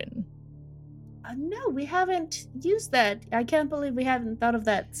question. No, we haven't used that. I can't believe we haven't thought of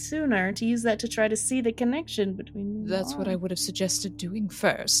that sooner, to use that to try to see the connection between... That's what I would have suggested doing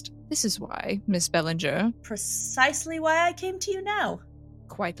first. This is why, Miss Bellinger... Precisely why I came to you now.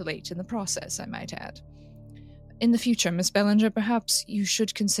 Quite late in the process, I might add. In the future, Miss Bellinger, perhaps you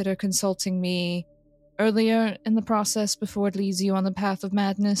should consider consulting me earlier in the process before it leads you on the path of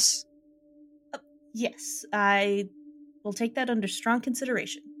madness. Yes, I will take that under strong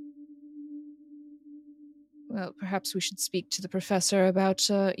consideration. Well, perhaps we should speak to the professor about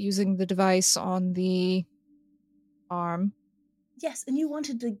using the device on the arm. Yes, and you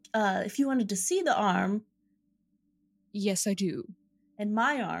wanted to, if you wanted to see the arm... Yes, I do. And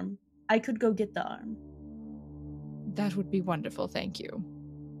my arm, I could go get the arm. That would be wonderful, thank you.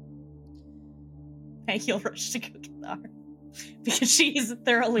 He'll rush to go get the arm. Because she is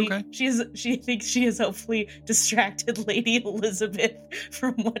thoroughly... Okay. She thinks she has hopefully distracted Lady Elisabeth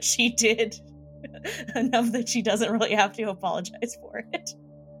from what she did. Enough that she doesn't really have to apologize for it.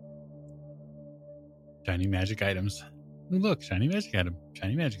 Shiny magic items. Ooh, look, shiny magic item.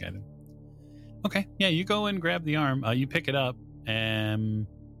 Shiny magic item. Okay, yeah, you go and grab the arm. You pick it up, and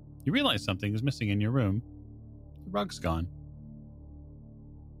you realize something is missing in your room. The rug's gone.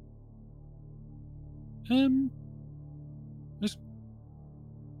 There's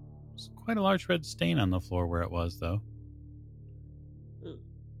quite a large red stain on the floor where it was, though.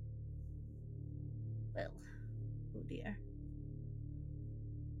 Well, oh dear.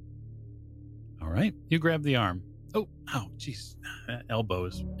 All right, you grab the arm. Oh, jeez. That elbow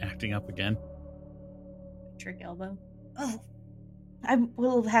is acting up again. Trick elbow. Oh, I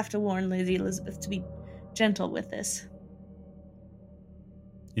will have to warn Lady Elisabeth to be gentle with this.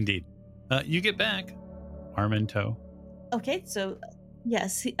 Indeed. You get back, arm in tow. Okay, so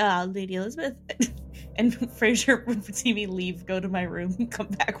yes, Lady Elisabeth and Fraser would see me leave, go to my room, and come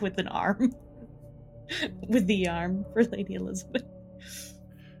back with an arm, with the arm for Lady Elisabeth.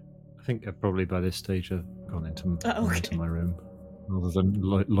 I think probably by this stage I've gone into, Okay. into my room rather than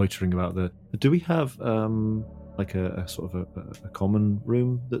loitering about the. Do we have like a sort of a common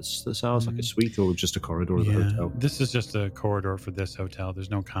room that's ours, like a suite, or just a corridor of the hotel? This is just a corridor for this hotel.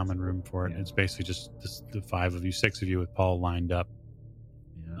 There's no common room for it. Yeah. It's basically just the 5 of you, 6 of you with Paul lined up.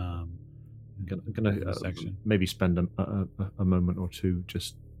 Yeah. I'm gonna section. maybe spend a moment or two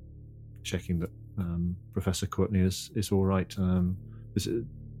just checking that Professor Courtenay is all right.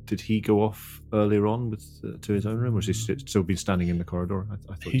 Did he go off earlier on to his own room, or is he still been standing in the corridor? I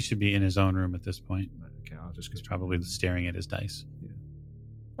thought He should be in his own room at this point. Okay, I'll just. He's probably staring at his dice. Yeah.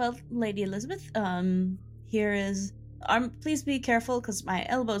 Well, Lady Elisabeth, here is arm. Please be careful, because my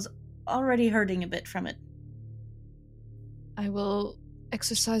elbow's already hurting a bit from it. I will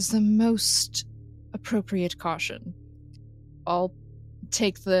exercise the most appropriate caution. I'll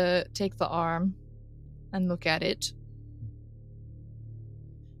take the arm and look at it.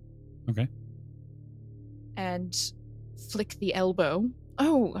 Okay. And flick the elbow.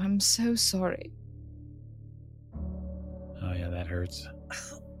 Oh, I'm so sorry. Oh yeah, that hurts.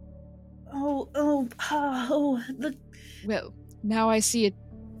 The Well, now I see it.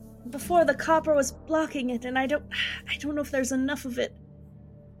 before the copper was blocking it, and I don't know if there's enough of it.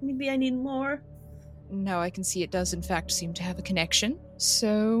 Maybe I need more. Now I can see it does in fact seem to have a connection.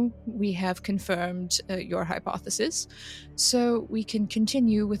 So we have confirmed your hypothesis. So we can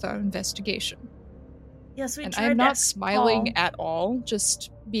continue with our investigation. Yes, we And tried I'm to not ask smiling Paul. at all,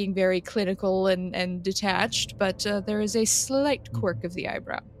 just being very clinical and detached, but there is a slight quirk of the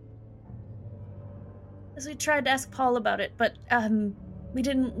eyebrow. Yes, we tried to ask Paul about it, but we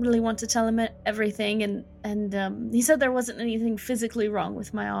didn't really want to tell him everything, and he said there wasn't anything physically wrong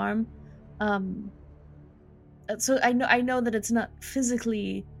with my arm. So I know that it's not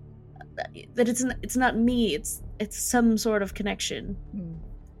physically, that it's not me. It's some sort of connection.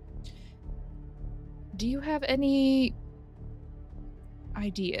 Do you have any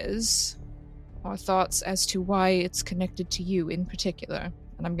ideas or thoughts as to why it's connected to you in particular?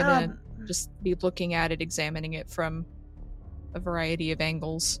 And I'm gonna just be looking at it, examining it from a variety of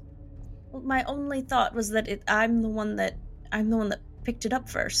angles. Well, my only thought was that I'm the one that picked it up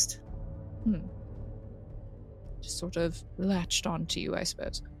first. Just sort of latched onto you, I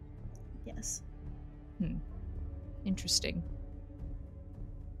suppose. Yes. Interesting.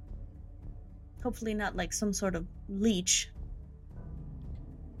 Hopefully not like some sort of leech.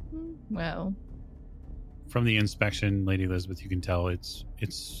 Well, From the inspection, Lady Elisabeth, you can tell it's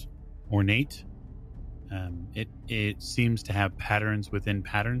ornate. It seems to have patterns within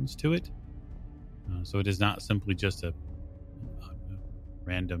patterns to it. So it is not simply just a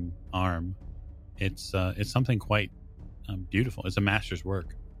random arm. It's something quite beautiful. It's a master's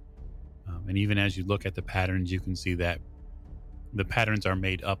work. And even as you look at the patterns, you can see that the patterns are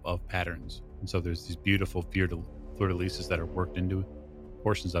made up of patterns. And so there's these beautiful fleur-de-lises that are worked into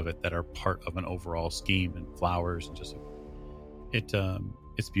portions of it that are part of an overall scheme, and flowers, and just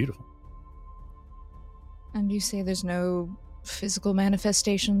it's beautiful. and you say there's no physical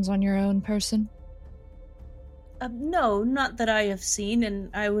manifestations on your own person? No, not that I have seen, and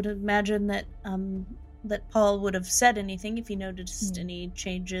I would imagine that that Paul would have said anything if he noticed any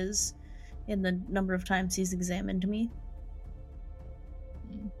changes in the number of times he's examined me.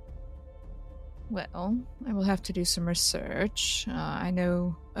 Well, I will have to do some research. I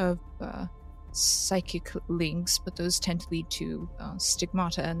know of psychic links, but those tend to lead to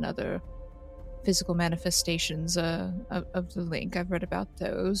stigmata and other physical manifestations of the link. I've read about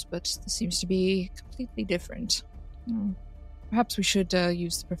those, but this seems to be completely different. Perhaps we should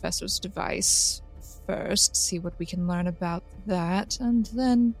use the professor's device first, see what we can learn about that, and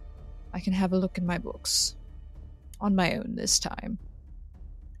then I can have a look in my books. On my own this time.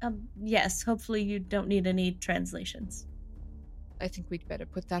 Yes, hopefully you don't need any translations. I think we'd better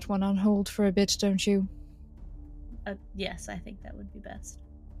put that one on hold for a bit, don't you? Yes, I think that would be best.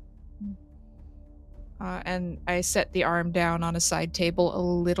 And I set the arm down on a side table a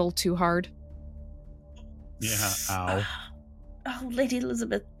little too hard. Yeah, ow. Oh, Lady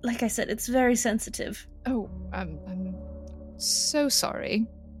Elisabeth, like I said, it's very sensitive. Oh, I'm so sorry.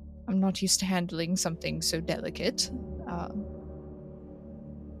 I'm not used to handling something so delicate.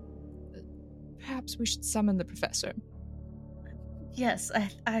 Perhaps we should summon the professor. Yes,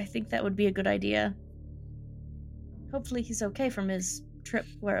 I think that would be a good idea. hopefully he's okay from his trip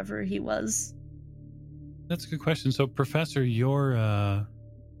wherever he was. That's a good question. So, Professor, you're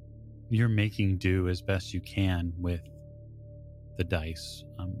making do as best you can with the dice.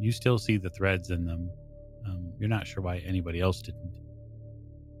 You still see the threads in them. You're not sure why anybody else didn't.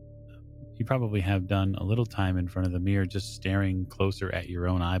 You probably have done a little time in front of the mirror just staring closer at your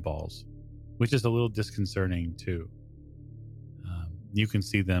own eyeballs, which is a little disconcerting too. You can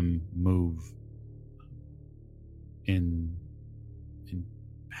see them move in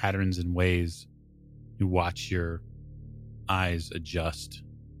patterns and ways. You watch your eyes adjust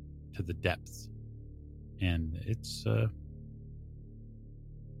to the depths, and it's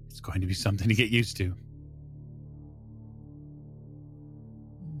going to be something to get used to.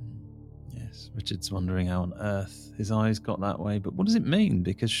 Yes, Richard's wondering how on earth his eyes got that way, but what does it mean?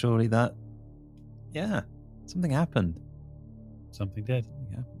 Because surely that... Yeah, something happened. Something did.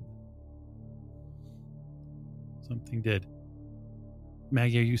 Something did.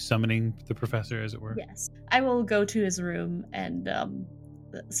 Maggie, are you summoning the professor, as it were? Yes. I will go to his room and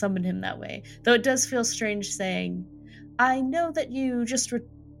summon him that way. Though it does feel strange saying, I know that you just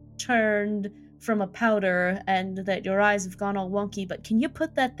returned from a powder and that your eyes have gone all wonky, but can you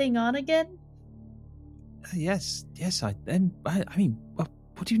put that thing on again? Yes, I mean, what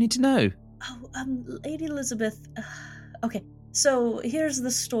do you need to know? Oh, Lady Elisabeth... okay, so here's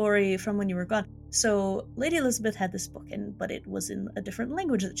the story from when you were gone. So Lady Elisabeth had this book, but it was in a different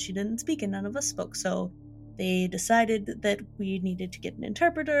language that she didn't speak and none of us spoke. So they decided that we needed to get an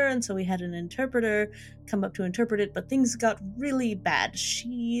interpreter, and so we had an interpreter come up to interpret it, but things got really bad.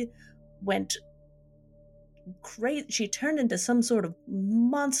 She went crazy. She turned into some sort of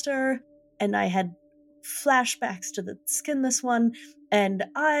monster, and I had flashbacks to the skinless one, and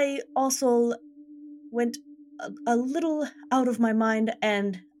I also went a little out of my mind,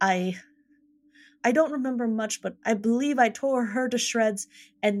 and I don't remember much, but I believe I tore her to shreds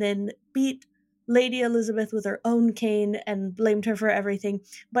and then beat Lady Elisabeth with her own cane and blamed her for everything.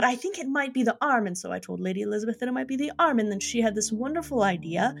 But I think it might be the arm, and so I told Lady Elisabeth that it might be the arm, and then she had this wonderful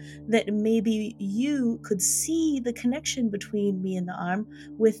idea that maybe you could see the connection between me and the arm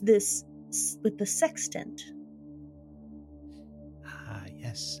with the sextant.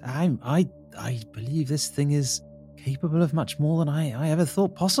 Yes, I believe this thing is capable of much more than I ever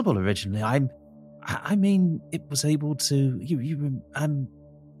thought possible originally. I mean, it was able to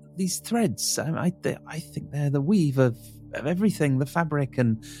these threads. I think they're the weave of everything, the fabric,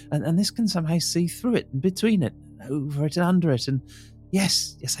 and this can somehow see through it and between it, over it and under it. And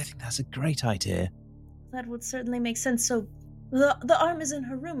yes, I think that's a great idea. That would certainly make sense. So the arm is in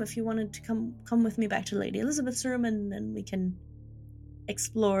her room. If you wanted to come with me back to Lady Elisabeth's room, and then we can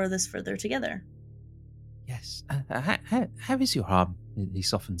explore this further together. Yes. How is your arm? He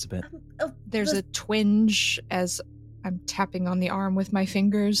softens a bit. There's a twinge as I'm tapping on the arm with my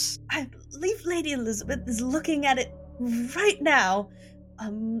fingers. I believe Lady Elisabeth is looking at it right now.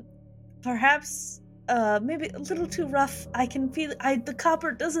 Perhaps maybe a little too rough. I can feel the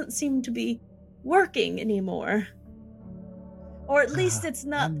copper doesn't seem to be working anymore. Or at least it's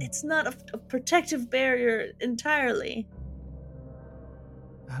not a protective barrier entirely.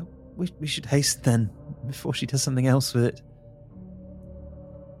 We should hasten then, before she does something else with it.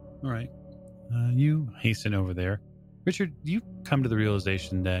 All right. You hasten over there. Richard, you come to the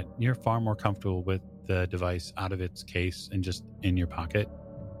realization that you're far more comfortable with the device out of its case and just in your pocket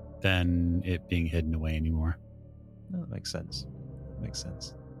than it being hidden away anymore. No, that makes sense.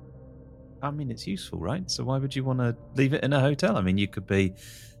 I mean, it's useful, right? So why would you want to leave it in a hotel? I mean, you could be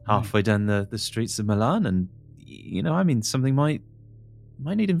halfway down the streets of Milan and, something might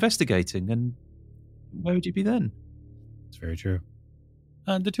need investigating, and where would you be then? It's very true.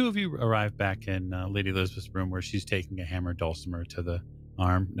 The two of you arrive back in Lady Elisabeth's room, where she's taking a hammered dulcimer to the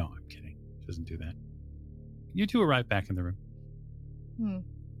arm. No, I'm kidding. She doesn't do that. You two arrive back in the room.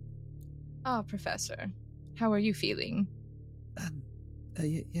 Professor, how are you feeling?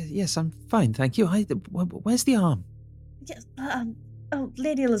 Yes, I'm fine, thank you. Where's the arm? Yes,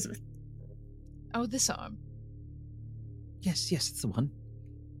 Lady Elisabeth. Oh, this arm. Yes, that's the one.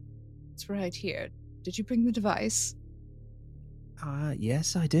 It's right here. Did you bring the device?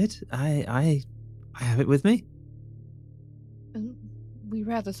 Yes, I did. I have it with me. We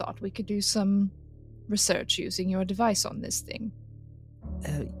rather thought we could do some research using your device on this thing.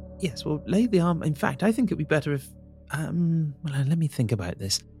 Yes, well, lay the arm. In fact, I think it'd be better if... let me think about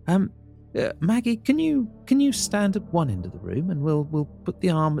this. Maggie, can you stand at one end of the room, and we'll put the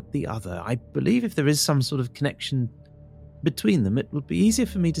arm at the other. I believe if there is some sort of connection between them, it would be easier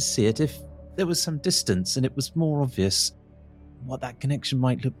for me to see it if there was some distance and it was more obvious what that connection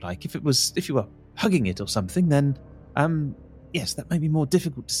might look like. If you were hugging it or something, then Yes, that may be more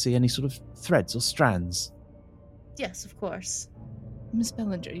difficult to see any sort of threads or strands. Yes, of course. Miss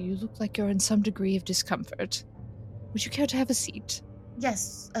Bellinger, you look like you're in some degree of discomfort. Would you care to have a seat?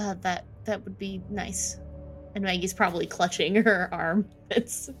 Yes, that would be nice. And Maggie's probably clutching her arm.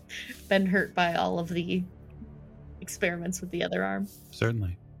 It's been hurt by all of the experiments with the other arm.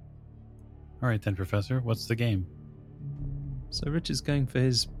 Certainly. All right then, Professor. What's the game? So Richard's going for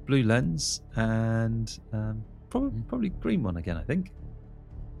his blue lens and probably green one again, I think.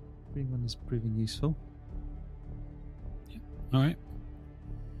 Green one is proving useful. All right.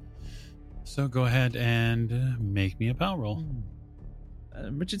 So go ahead and make me a power roll.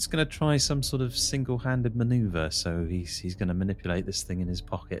 Richard's going to try some sort of single-handed maneuver. So he's going to manipulate this thing in his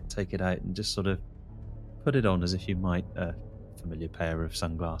pocket, take it out, and just sort of put it on as if you might a familiar pair of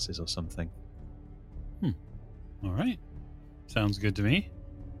sunglasses or something. All right. Sounds good to me.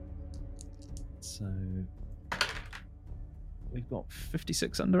 So we've got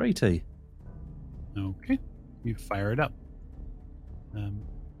 56 under 80. Okay. You fire it up.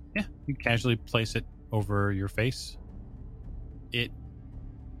 Yeah, you casually place it over your face. It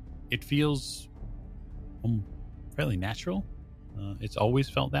feels fairly natural. It's always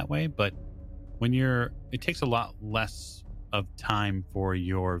felt that way, but it takes a lot less of time for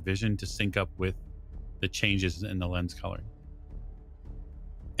your vision to sync up with the changes in the lens coloring.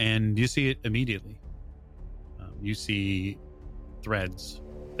 And you see it immediately. You see threads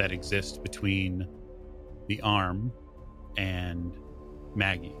that exist between the arm and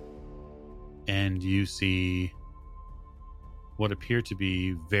Maggie. And you see what appear to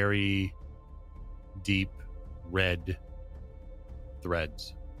be very deep red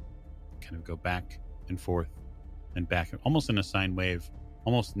threads kind of go back and forth and back, almost in a sine wave,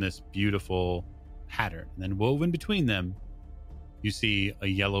 almost in this beautiful pattern. And then woven between them, you see a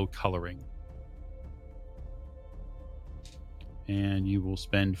yellow coloring. And you will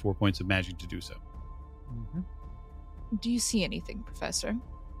spend 4 points of magic to do so. Mm-hmm. Do you see anything, Professor?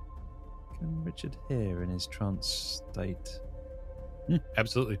 Can Richard hear in his trance state?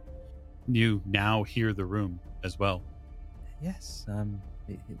 Absolutely. You now hear the room as well. Yes.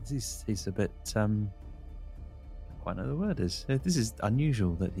 He's a bit. I don't quite know the word is. This is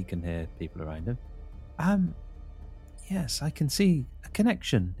unusual that he can hear people around him. Yes, I can see a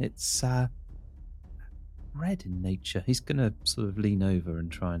connection. It's red in nature. He's going to sort of lean over and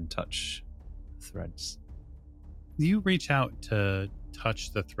try and touch threads. You reach out to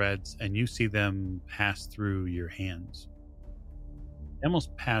touch the threads and you see them pass through your hands. They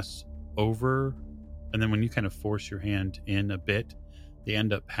almost pass over, and then when you kind of force your hand in a bit, they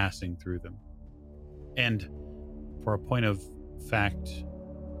end up passing through them. And for a point of fact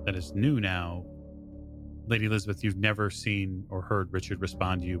that is new now, Lady Elisabeth, you've never seen or heard Richard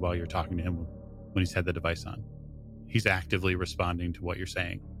respond to you while you're talking to him when he's had the device on. He's actively responding to what you're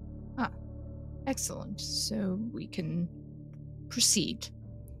saying. Excellent. So we can proceed.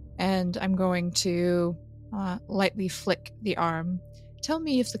 And I'm going to lightly flick the arm. Tell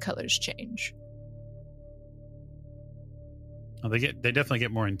me if the colors change. Oh, they definitely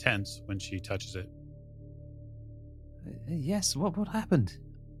get more intense when she touches it. Yes, what happened?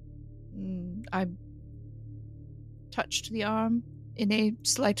 I touched the arm in a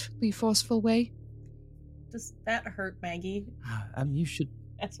slightly forceful way. Does that hurt Maggie You should.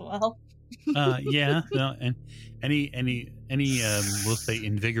 as well? Yeah, no, and any we'll say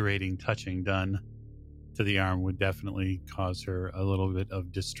invigorating touching done to the arm would definitely cause her a little bit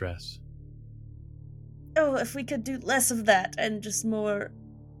of distress. Oh, if we could do less of that and just more,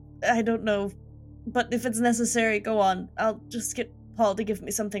 I don't know. But if it's necessary, go on. I'll just get Paul to give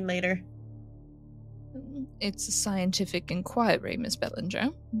me something later. It's a scientific inquiry, Miss Bellinger.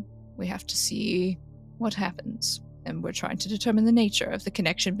 We have to see what happens, and we're trying to determine the nature of the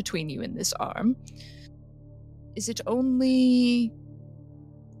connection between you and this arm. Is it only,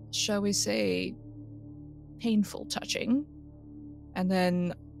 shall we say, painful touching? And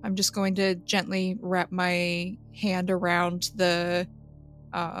then I'm just going to gently wrap my hand around the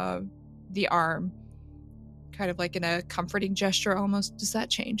arm, kind of like in a comforting gesture almost. Does that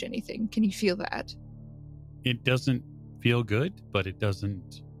change anything? Can you feel that? It doesn't feel good, but it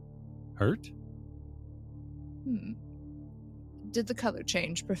doesn't hurt. Did the color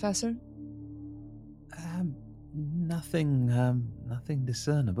change, Professor? Nothing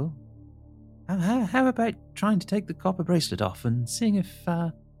discernible. How about trying to take the copper bracelet off and seeing if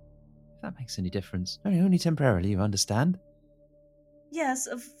that makes any difference? Only temporarily, you understand? Yes,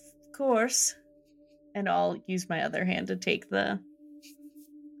 of course. And I'll use my other hand to take the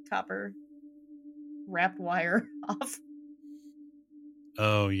copper wrapped wire off.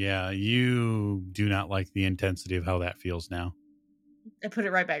 Oh, yeah. You do not like the intensity of how that feels now. I put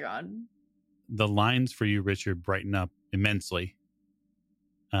it right back on. The lines for you, Richard, brighten up immensely.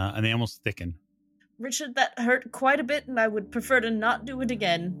 And they almost thicken. Richard, that hurt quite a bit, and I would prefer to not do it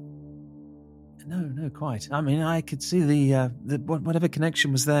again. No, quite. I mean, I could see the whatever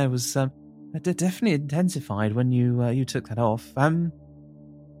connection was there was definitely intensified when you took that off.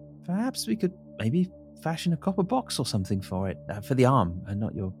 Perhaps we could maybe fashion a copper box or something for it, for the arm and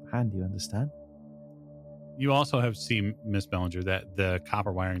not your hand. You understand? You also have seen, Miss Bellinger, that the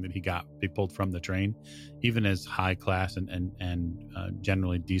copper wiring that he got, they pulled from the train, even as high class and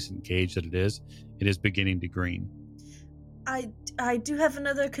generally decent gauge that it is beginning to green. I do have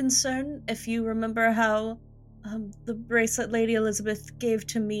another concern. If you remember how the bracelet Lady Elisabeth gave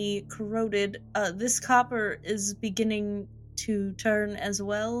to me corroded, this copper is beginning to turn as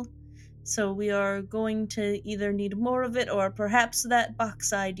well. So we are going to either need more of it or perhaps that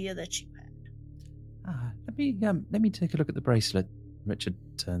box idea that you had. Let me take a look at the bracelet. Richard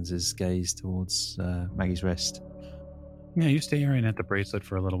turns his gaze towards Maggie's wrist. Yeah, you stay staring at the bracelet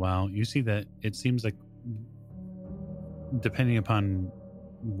for a little while. You see that it seems like, depending upon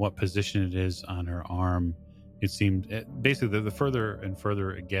what position it is on her arm, it seemed basically the further and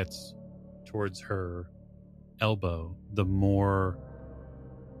further it gets towards her elbow, the more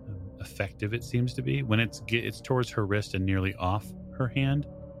effective it seems to be. When it's towards her wrist and nearly off her hand,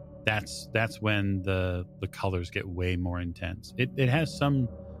 that's when the colors get way more intense. It has some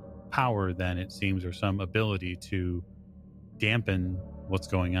power then, it seems, or some ability to dampen what's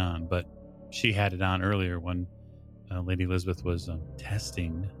going on, but she had it on earlier when Lady Elisabeth was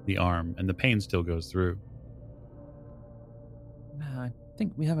testing the arm, and the pain still goes through. I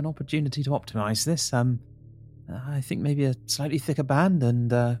think we have an opportunity to optimize this. I think maybe a slightly thicker band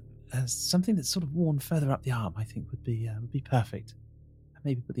and something that's sort of worn further up the arm, I think would be perfect.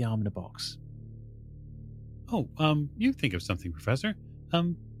 Maybe put the arm in a box. Oh, you think of something, Professor.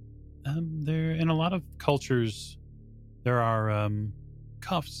 There, in a lot of cultures, there are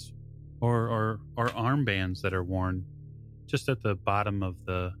cuffs or armbands that are worn just at the bottom of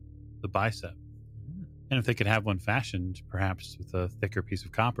the bicep. And if they could have one fashioned, perhaps with a thicker piece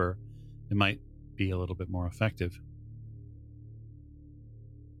of copper, it might be a little bit more effective.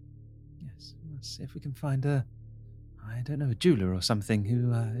 Yes, let's see if we can find a jeweler or something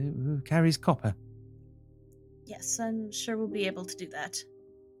who carries copper. Yes, I'm sure we'll be able to do that.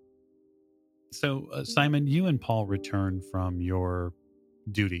 So, Simon, you and Paul return from your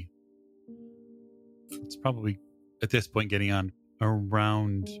duty. It's probably, at this point, getting on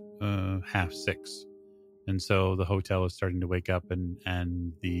around 6:30. And so the hotel is starting to wake up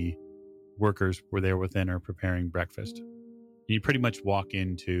and the workers were there within are preparing breakfast. And you pretty much walk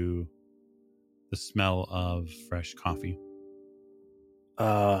into the smell of fresh coffee.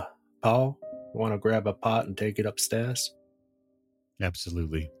 Paul, you want to grab a pot and take it upstairs?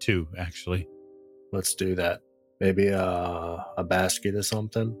 Absolutely. 2, actually. Let's do that. Maybe a basket or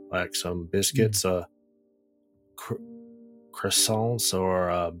something, like some biscuits, croissants,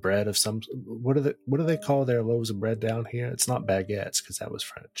 or bread of some. What do they call their loaves of bread down here? It's not baguettes because that was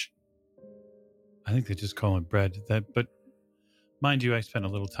French. I think they just call it bread. But mind you, I spent a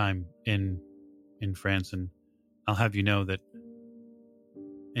little time in France, and I'll have you know that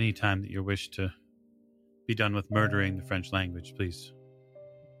any time that you wish to be done with murdering the French language, please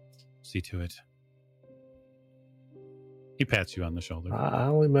see to it. He pats you on the shoulder. I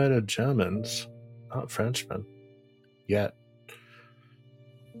only murdered Germans, not Frenchmen. Yet.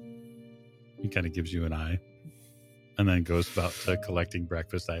 He kind of gives you an eye and then goes about collecting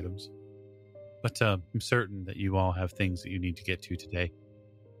breakfast items. But I'm certain that you all have things that you need to get to today.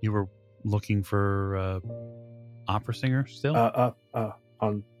 You were looking for opera singer still?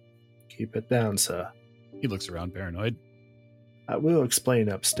 Keep it down, sir. He looks around paranoid. I will explain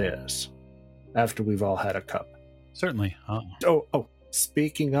upstairs after we've all had a cup. Certainly. Oh,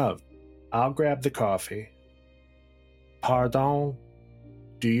 speaking of, I'll grab the coffee. Pardon,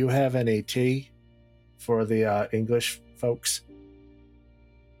 do you have any tea for the English folks?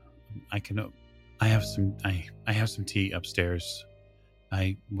 I have some tea upstairs.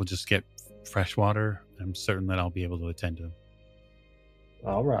 I will just get fresh water. I'm certain that I'll be able to attend to them.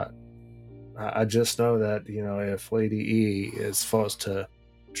 All right. I just know that, if Lady E is forced to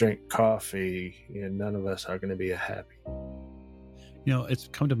drink coffee, none of us are going to be happy. It's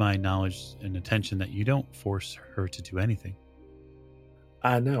come to my knowledge and attention that you don't force her to do anything.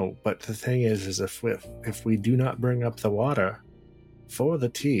 I know, but the thing is if we do not bring up the water for the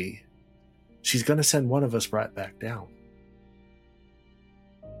tea, she's going to send one of us right back down.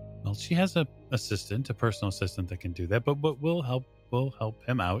 Well, she has a personal assistant that can do that, but we'll help will help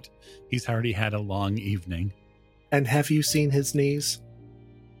him out. He's already had a long evening. And have you seen his knees?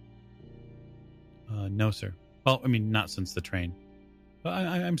 No, sir. Well, I mean, not since the train. But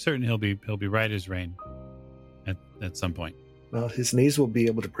I'm certain he'll be right as rain at some point. Well, his knees will be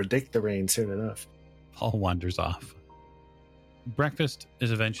able to predict the rain soon enough. Paul wanders off. Breakfast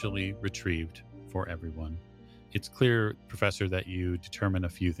is eventually retrieved for everyone. It's clear, Professor, that you determine a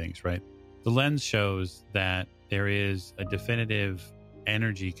few things, right? The lens shows that there is a definitive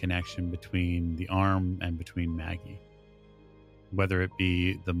energy connection between the arm and between Maggie. Whether it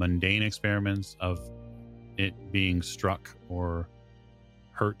be the mundane experiments of it being struck or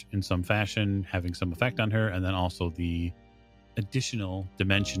hurt in some fashion, having some effect on her, and then also the additional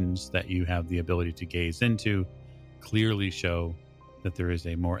dimensions that you have the ability to gaze into clearly show that there is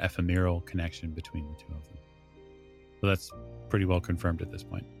a more ephemeral connection between the two of them. So that's pretty well confirmed at this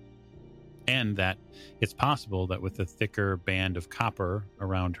point. And that it's possible that with a thicker band of copper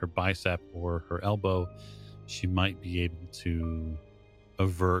around her bicep or her elbow, she might be able to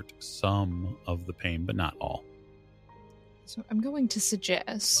avert some of the pain, but not all. So I'm going to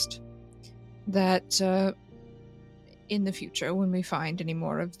suggest that in the future, when we find any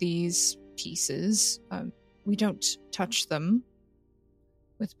more of these pieces, we don't touch them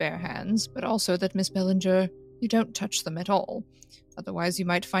with bare hands, but also that, Miss Bellinger, you don't touch them at all. Otherwise, you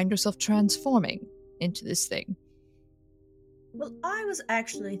might find yourself transforming into this thing. Well, I was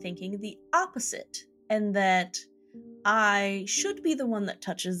actually thinking the opposite, and that I should be the one that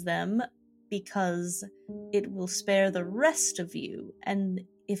touches them because it will spare the rest of you, and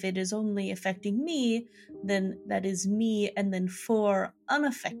if it is only affecting me, then that is me and then 4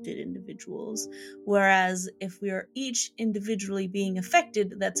 unaffected individuals, whereas if we are each individually being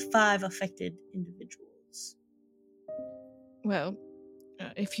affected, that's 5 affected individuals. Well,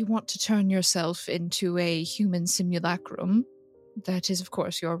 if you want to turn yourself into a human simulacrum, that is, of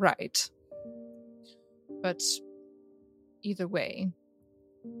course, your right. But either way,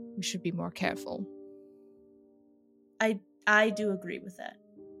 we should be more careful. I do agree with that.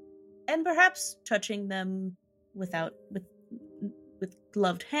 And perhaps touching them with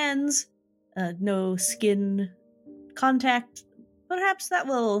gloved hands, no skin contact, perhaps that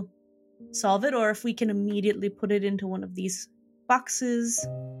will solve it, or if we can immediately put it into one of these boxes.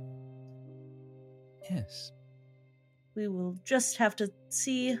 Yes. We will just have to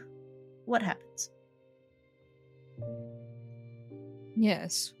see what happens.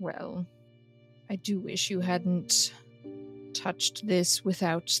 Yes, well, I do wish you hadn't touched this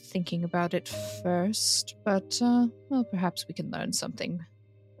without thinking about it first, but, well, perhaps we can learn something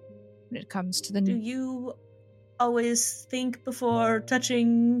when it comes to the... Do you always think before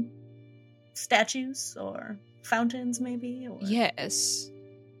touching statues or fountains, maybe? Or... Yes.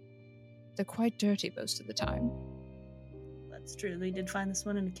 They're quite dirty most of the time. That's true. We did find this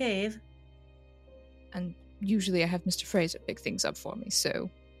one in a cave. And usually I have Mr. Fraser pick things up for me, so...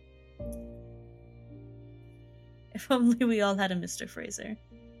 If only we all had a Mr. Fraser.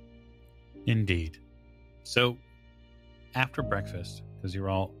 Indeed. So, after breakfast, because you're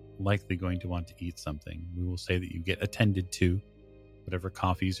all likely going to want to eat something, we will say that you get attended to, whatever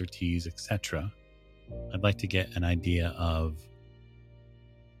coffees or teas, etc. I'd like to get an idea of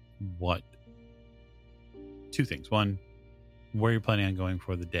what... 2 things. One, where you're planning on going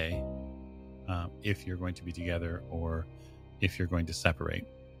for the day, if you're going to be together or if you're going to separate.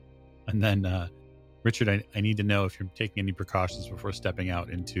 And then... Richard, I need to know if you're taking any precautions before stepping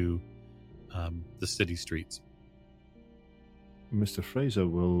out into the city streets. Mr. Fraser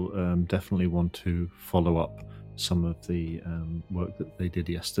will definitely want to follow up some of the work that they did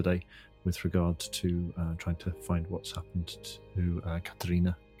yesterday with regard to trying to find what's happened to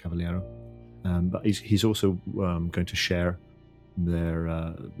Caterina Cavaliero. But he's also going to share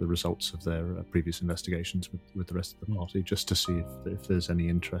the results of their previous investigations with the rest of the party, just to see if there's any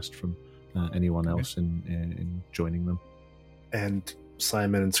interest from anyone else in joining them. And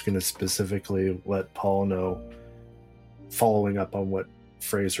Simon's going to specifically let Paul know, following up on what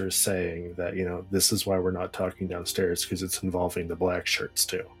Fraser is saying, that, you know, this is why we're not talking downstairs, because it's involving the black shirts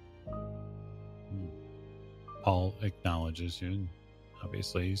too. Paul acknowledges you.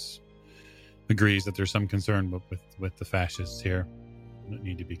 Obviously, he agrees that there's some concern with the fascists here. You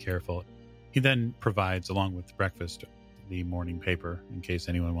need to be careful. He then provides, along with breakfast, the morning paper in case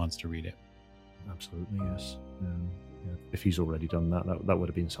anyone wants to read it. Absolutely, yes. If he's already done that would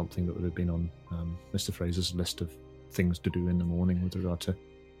have been something that would have been on Mr. Fraser's list of things to do in the morning with regard to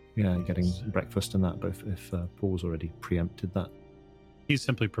getting breakfast and that, but if Paul's already preempted that. He's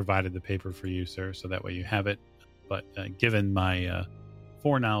simply provided the paper for you, sir, so that way you have it. But given my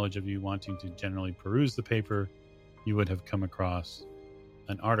foreknowledge of you wanting to generally peruse the paper, you would have come across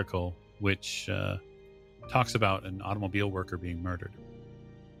an article which talks about an automobile worker being murdered.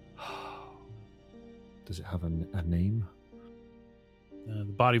 Does it have a name? The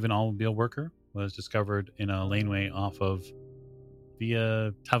body of an automobile worker was discovered in a laneway off of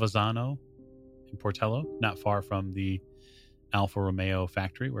Via Tavazzano in Portello, not far from the Alfa Romeo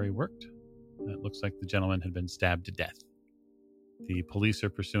factory where he worked. It looks like the gentleman had been stabbed to death. The police are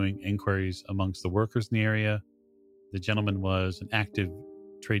pursuing inquiries amongst the workers in the area. The gentleman was an active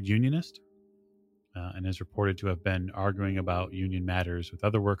trade unionist and is reported to have been arguing about union matters with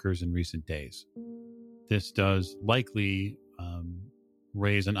other workers in recent days. This does likely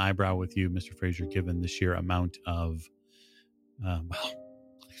raise an eyebrow with you, Mr. Fraser, given the sheer amount of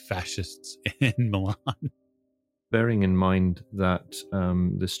fascists in Milan. Bearing in mind that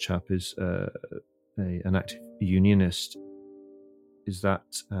this chap is an active unionist, is that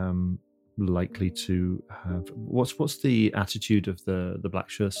likely to have... What's the attitude of the black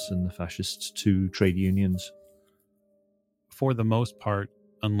shirts and the fascists to trade unions? For the most part,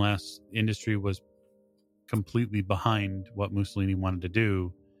 unless industry was completely behind what Mussolini wanted to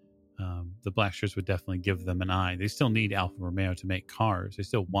do, the black shirts would definitely give them an eye. They still need Alfa Romeo to make cars. They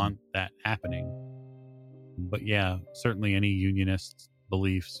still want that happening. But yeah, certainly any unionist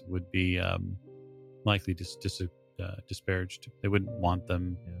beliefs would be likely disparaged. They wouldn't want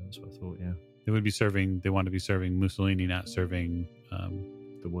them. Yeah, that's what I thought. Yeah, they would be serving. They want to be serving Mussolini, not serving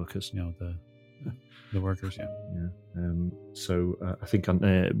the workers. The workers. Yeah. Yeah. So I think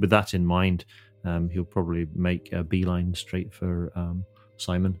with that in mind, he'll probably make a beeline straight for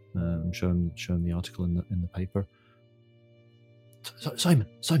Simon and show him the article in the paper. Simon,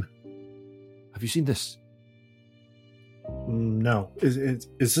 have you seen this? No. Is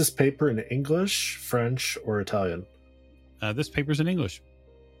this paper in English, French, or Italian? This paper's in English.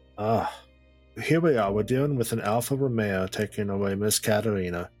 Here we are. We're dealing with an Alfa Romeo taking away Miss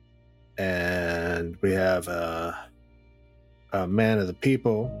Caterina. And we have a man of the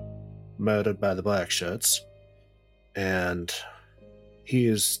people murdered by the black shirts. And he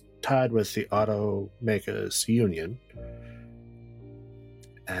is tied with the automakers union.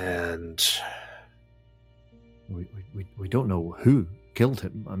 And we don't know who killed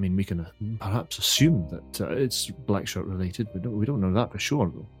him. I mean, we can perhaps assume that it's black shirt related. We don't know that for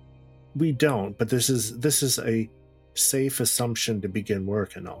sure, though. We don't, but this is a safe assumption to begin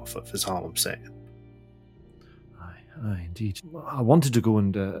working off of, is all I'm saying. Aye, indeed. I wanted to go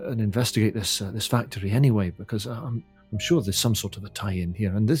and investigate this factory anyway, because I'm sure there's some sort of a tie-in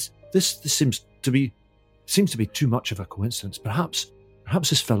here, and this seems to be too much of a coincidence. Perhaps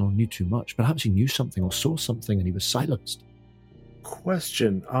this fellow knew too much. Perhaps he knew something or saw something, and he was silenced.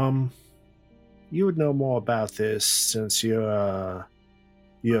 Question: you would know more about this since you're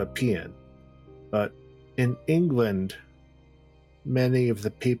European, but in England, many of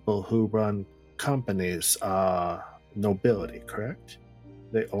the people who run companies are nobility, correct?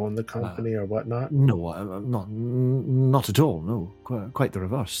 They own the company or whatnot? No, not at all. No, quite the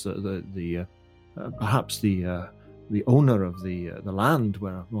reverse. Perhaps the owner of the land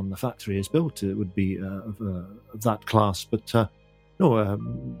where the factory is built, it would be of that class. But no,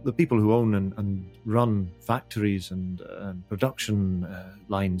 the people who own and run factories and production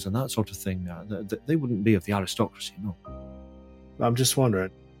lines and that sort of thing, they wouldn't be of the aristocracy. No. I'm just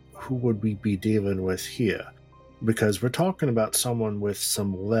wondering, who would we be dealing with here? Because we're talking about someone with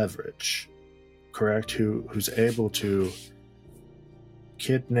some leverage, correct? Who's able to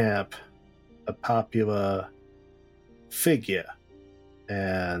kidnap a popular figure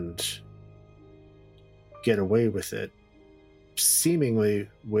and get away with it, seemingly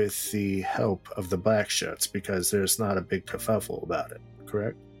with the help of the black shirts, because there's not a big kerfuffle about it,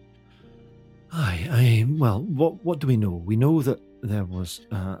 correct? Well, what do we know? We know that there was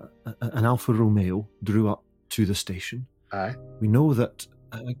an Alfa Romeo drew up to the station. Aye. We know that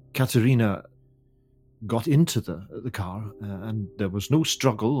Caterina got into the car and there was no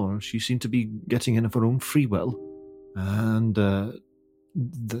struggle, or she seemed to be getting in of her own free will, and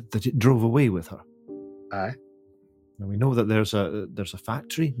that it drove away with her. Aye. Now we know that there's a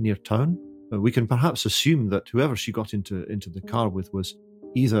factory near town. We can perhaps assume that whoever she got into the car with was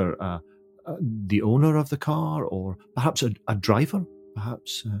either the owner of the car, or perhaps a driver,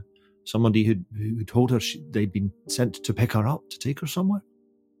 perhaps somebody who told her they'd been sent to pick her up, to take her somewhere.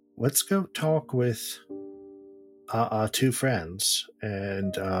 Let's go talk with our two friends,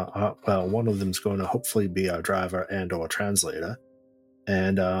 and one of them's going to hopefully be our driver and or translator,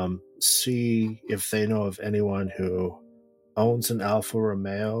 and see if they know of anyone who owns an Alfa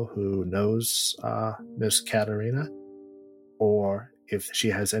Romeo who knows Miss Caterina, or if she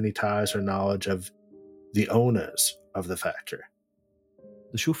has any ties or knowledge of the owners of the factory.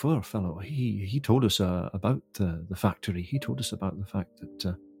 The chauffeur fellow, he told us about the factory. He told us about the fact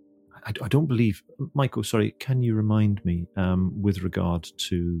that I don't believe, Michael, sorry, can you remind me with regard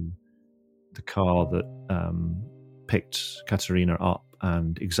to the car that picked Katerina up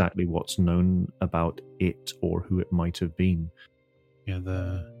and exactly what's known about it or who it might have been? Yeah,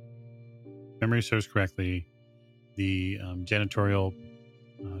 the memory serves correctly. The janitorial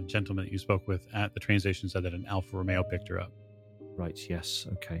gentleman that you spoke with at the train station said that an Alfa Romeo picked her up. Right, yes,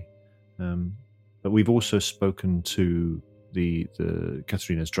 okay. But we've also spoken to the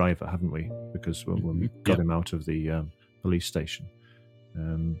Katerina's driver, haven't we? Because when we got him out of the police station.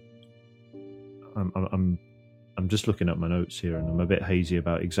 I'm just looking at my notes here, and I'm a bit hazy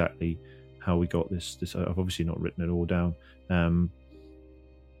about exactly how we got this. I've obviously not written it all down.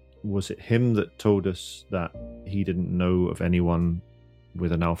 Was it him that told us that he didn't know of anyone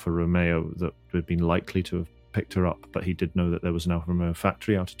with an Alfa Romeo that would have been likely to have picked her up, but he did know that there was an Alfa Romeo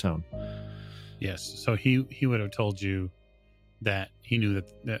factory out of town? Yes, so he would have told you that he knew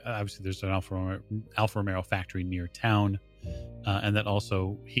that obviously there's an Alfa Romeo factory near town, and that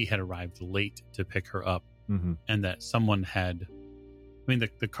also he had arrived late to pick her up, and that someone had, I mean,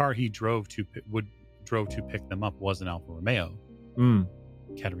 the car he drove to pick them up was an Alfa Romeo.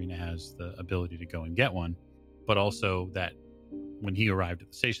 Katerina has the ability to go and get one, but also that when he arrived at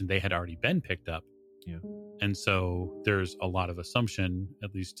the station, they had already been picked up. Yeah. And so there's a lot of assumption,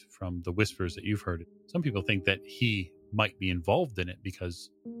 at least from the whispers that you've heard. Some people think that he might be involved in it because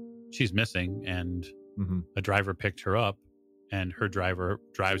she's missing and a driver picked her up, and her driver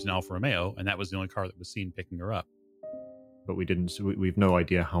drives an Alfa Romeo, and that was the only car that was seen picking her up. But we've no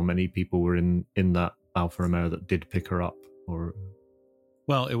idea how many people were in that Alfa Romeo that did pick her up, or...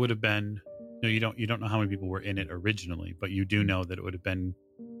 Well, it would have been, no, you don't know how many people were in it originally, but you do know that it would have been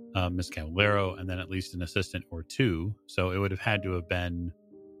Miss Caballero and then at least an assistant or two. So it would have had to have been,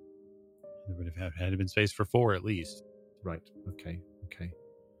 there would have had to been space for 4 at least. Right. Okay.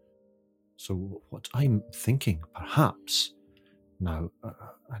 So what I'm thinking, perhaps, now,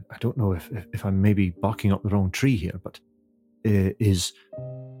 I don't know if I'm maybe barking up the wrong tree here, but is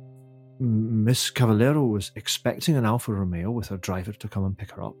Miss Caballero was expecting an Alfa Romeo with her driver to come and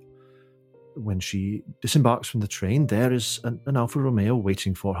pick her up. When she disembarks from the train, there is an Alfa Romeo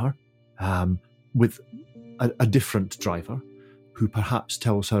waiting for her, with a different driver, who perhaps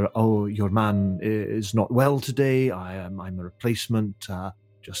tells her, "Oh, your man is not well today. I'm a replacement.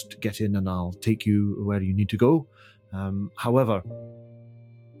 Just get in and I'll take you where you need to go." However,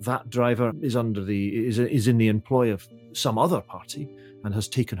 that driver is is in the employ of some other party and has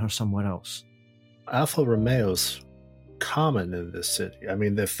taken her somewhere else. Alfa Romeos common in this city. I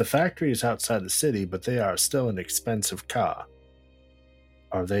mean, if the factory is outside the city, but they are still an expensive car,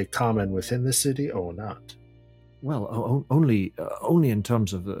 are they common within the city or not? Well, only in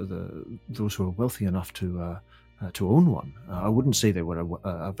terms of those who are wealthy enough to own one. I wouldn't say they were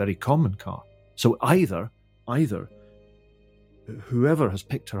a very common car. So either whoever has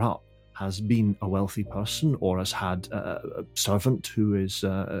picked her up has been a wealthy person, or has had a servant who has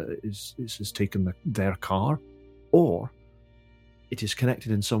taken their car, or it is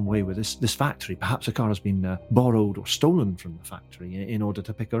connected in some way with this factory. Perhaps a car has been borrowed or stolen from the factory in order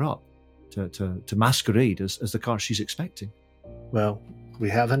to pick her up, to masquerade as the car she's expecting. Well, we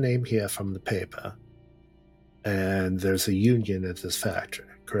have a name here from the paper, and there's a union at this factory,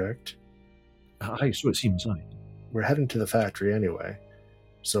 correct? Aye, so it seems, aye. We're heading to the factory anyway,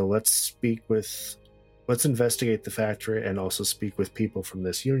 so let's investigate the factory and also speak with people from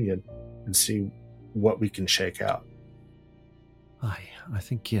this union and see what we can shake out. Aye, I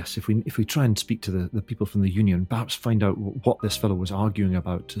think yes. If we try and speak to the people from the union, perhaps find out what this fellow was arguing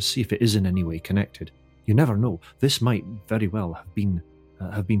about, to see if it is in any way connected. You never know. This might very well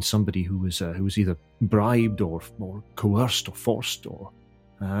have been somebody who was either bribed or coerced or forced or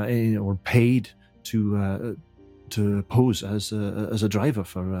paid to pose as a driver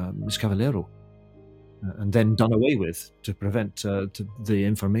for Miss Caballero, and then done away with to prevent the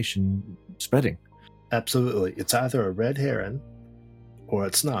information spreading. Absolutely. It's either a red herring or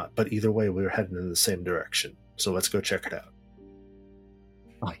it's not, but either way, we're heading in the same direction. So let's go check it out.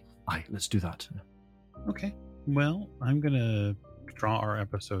 Aye, let's do that. Okay. Well, I'm going to draw our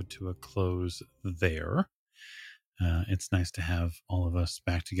episode to a close there. It's nice to have all of us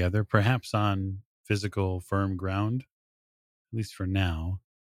back together, perhaps on physical, firm ground, at least for now.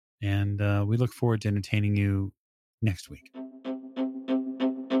 And we look forward to entertaining you next week.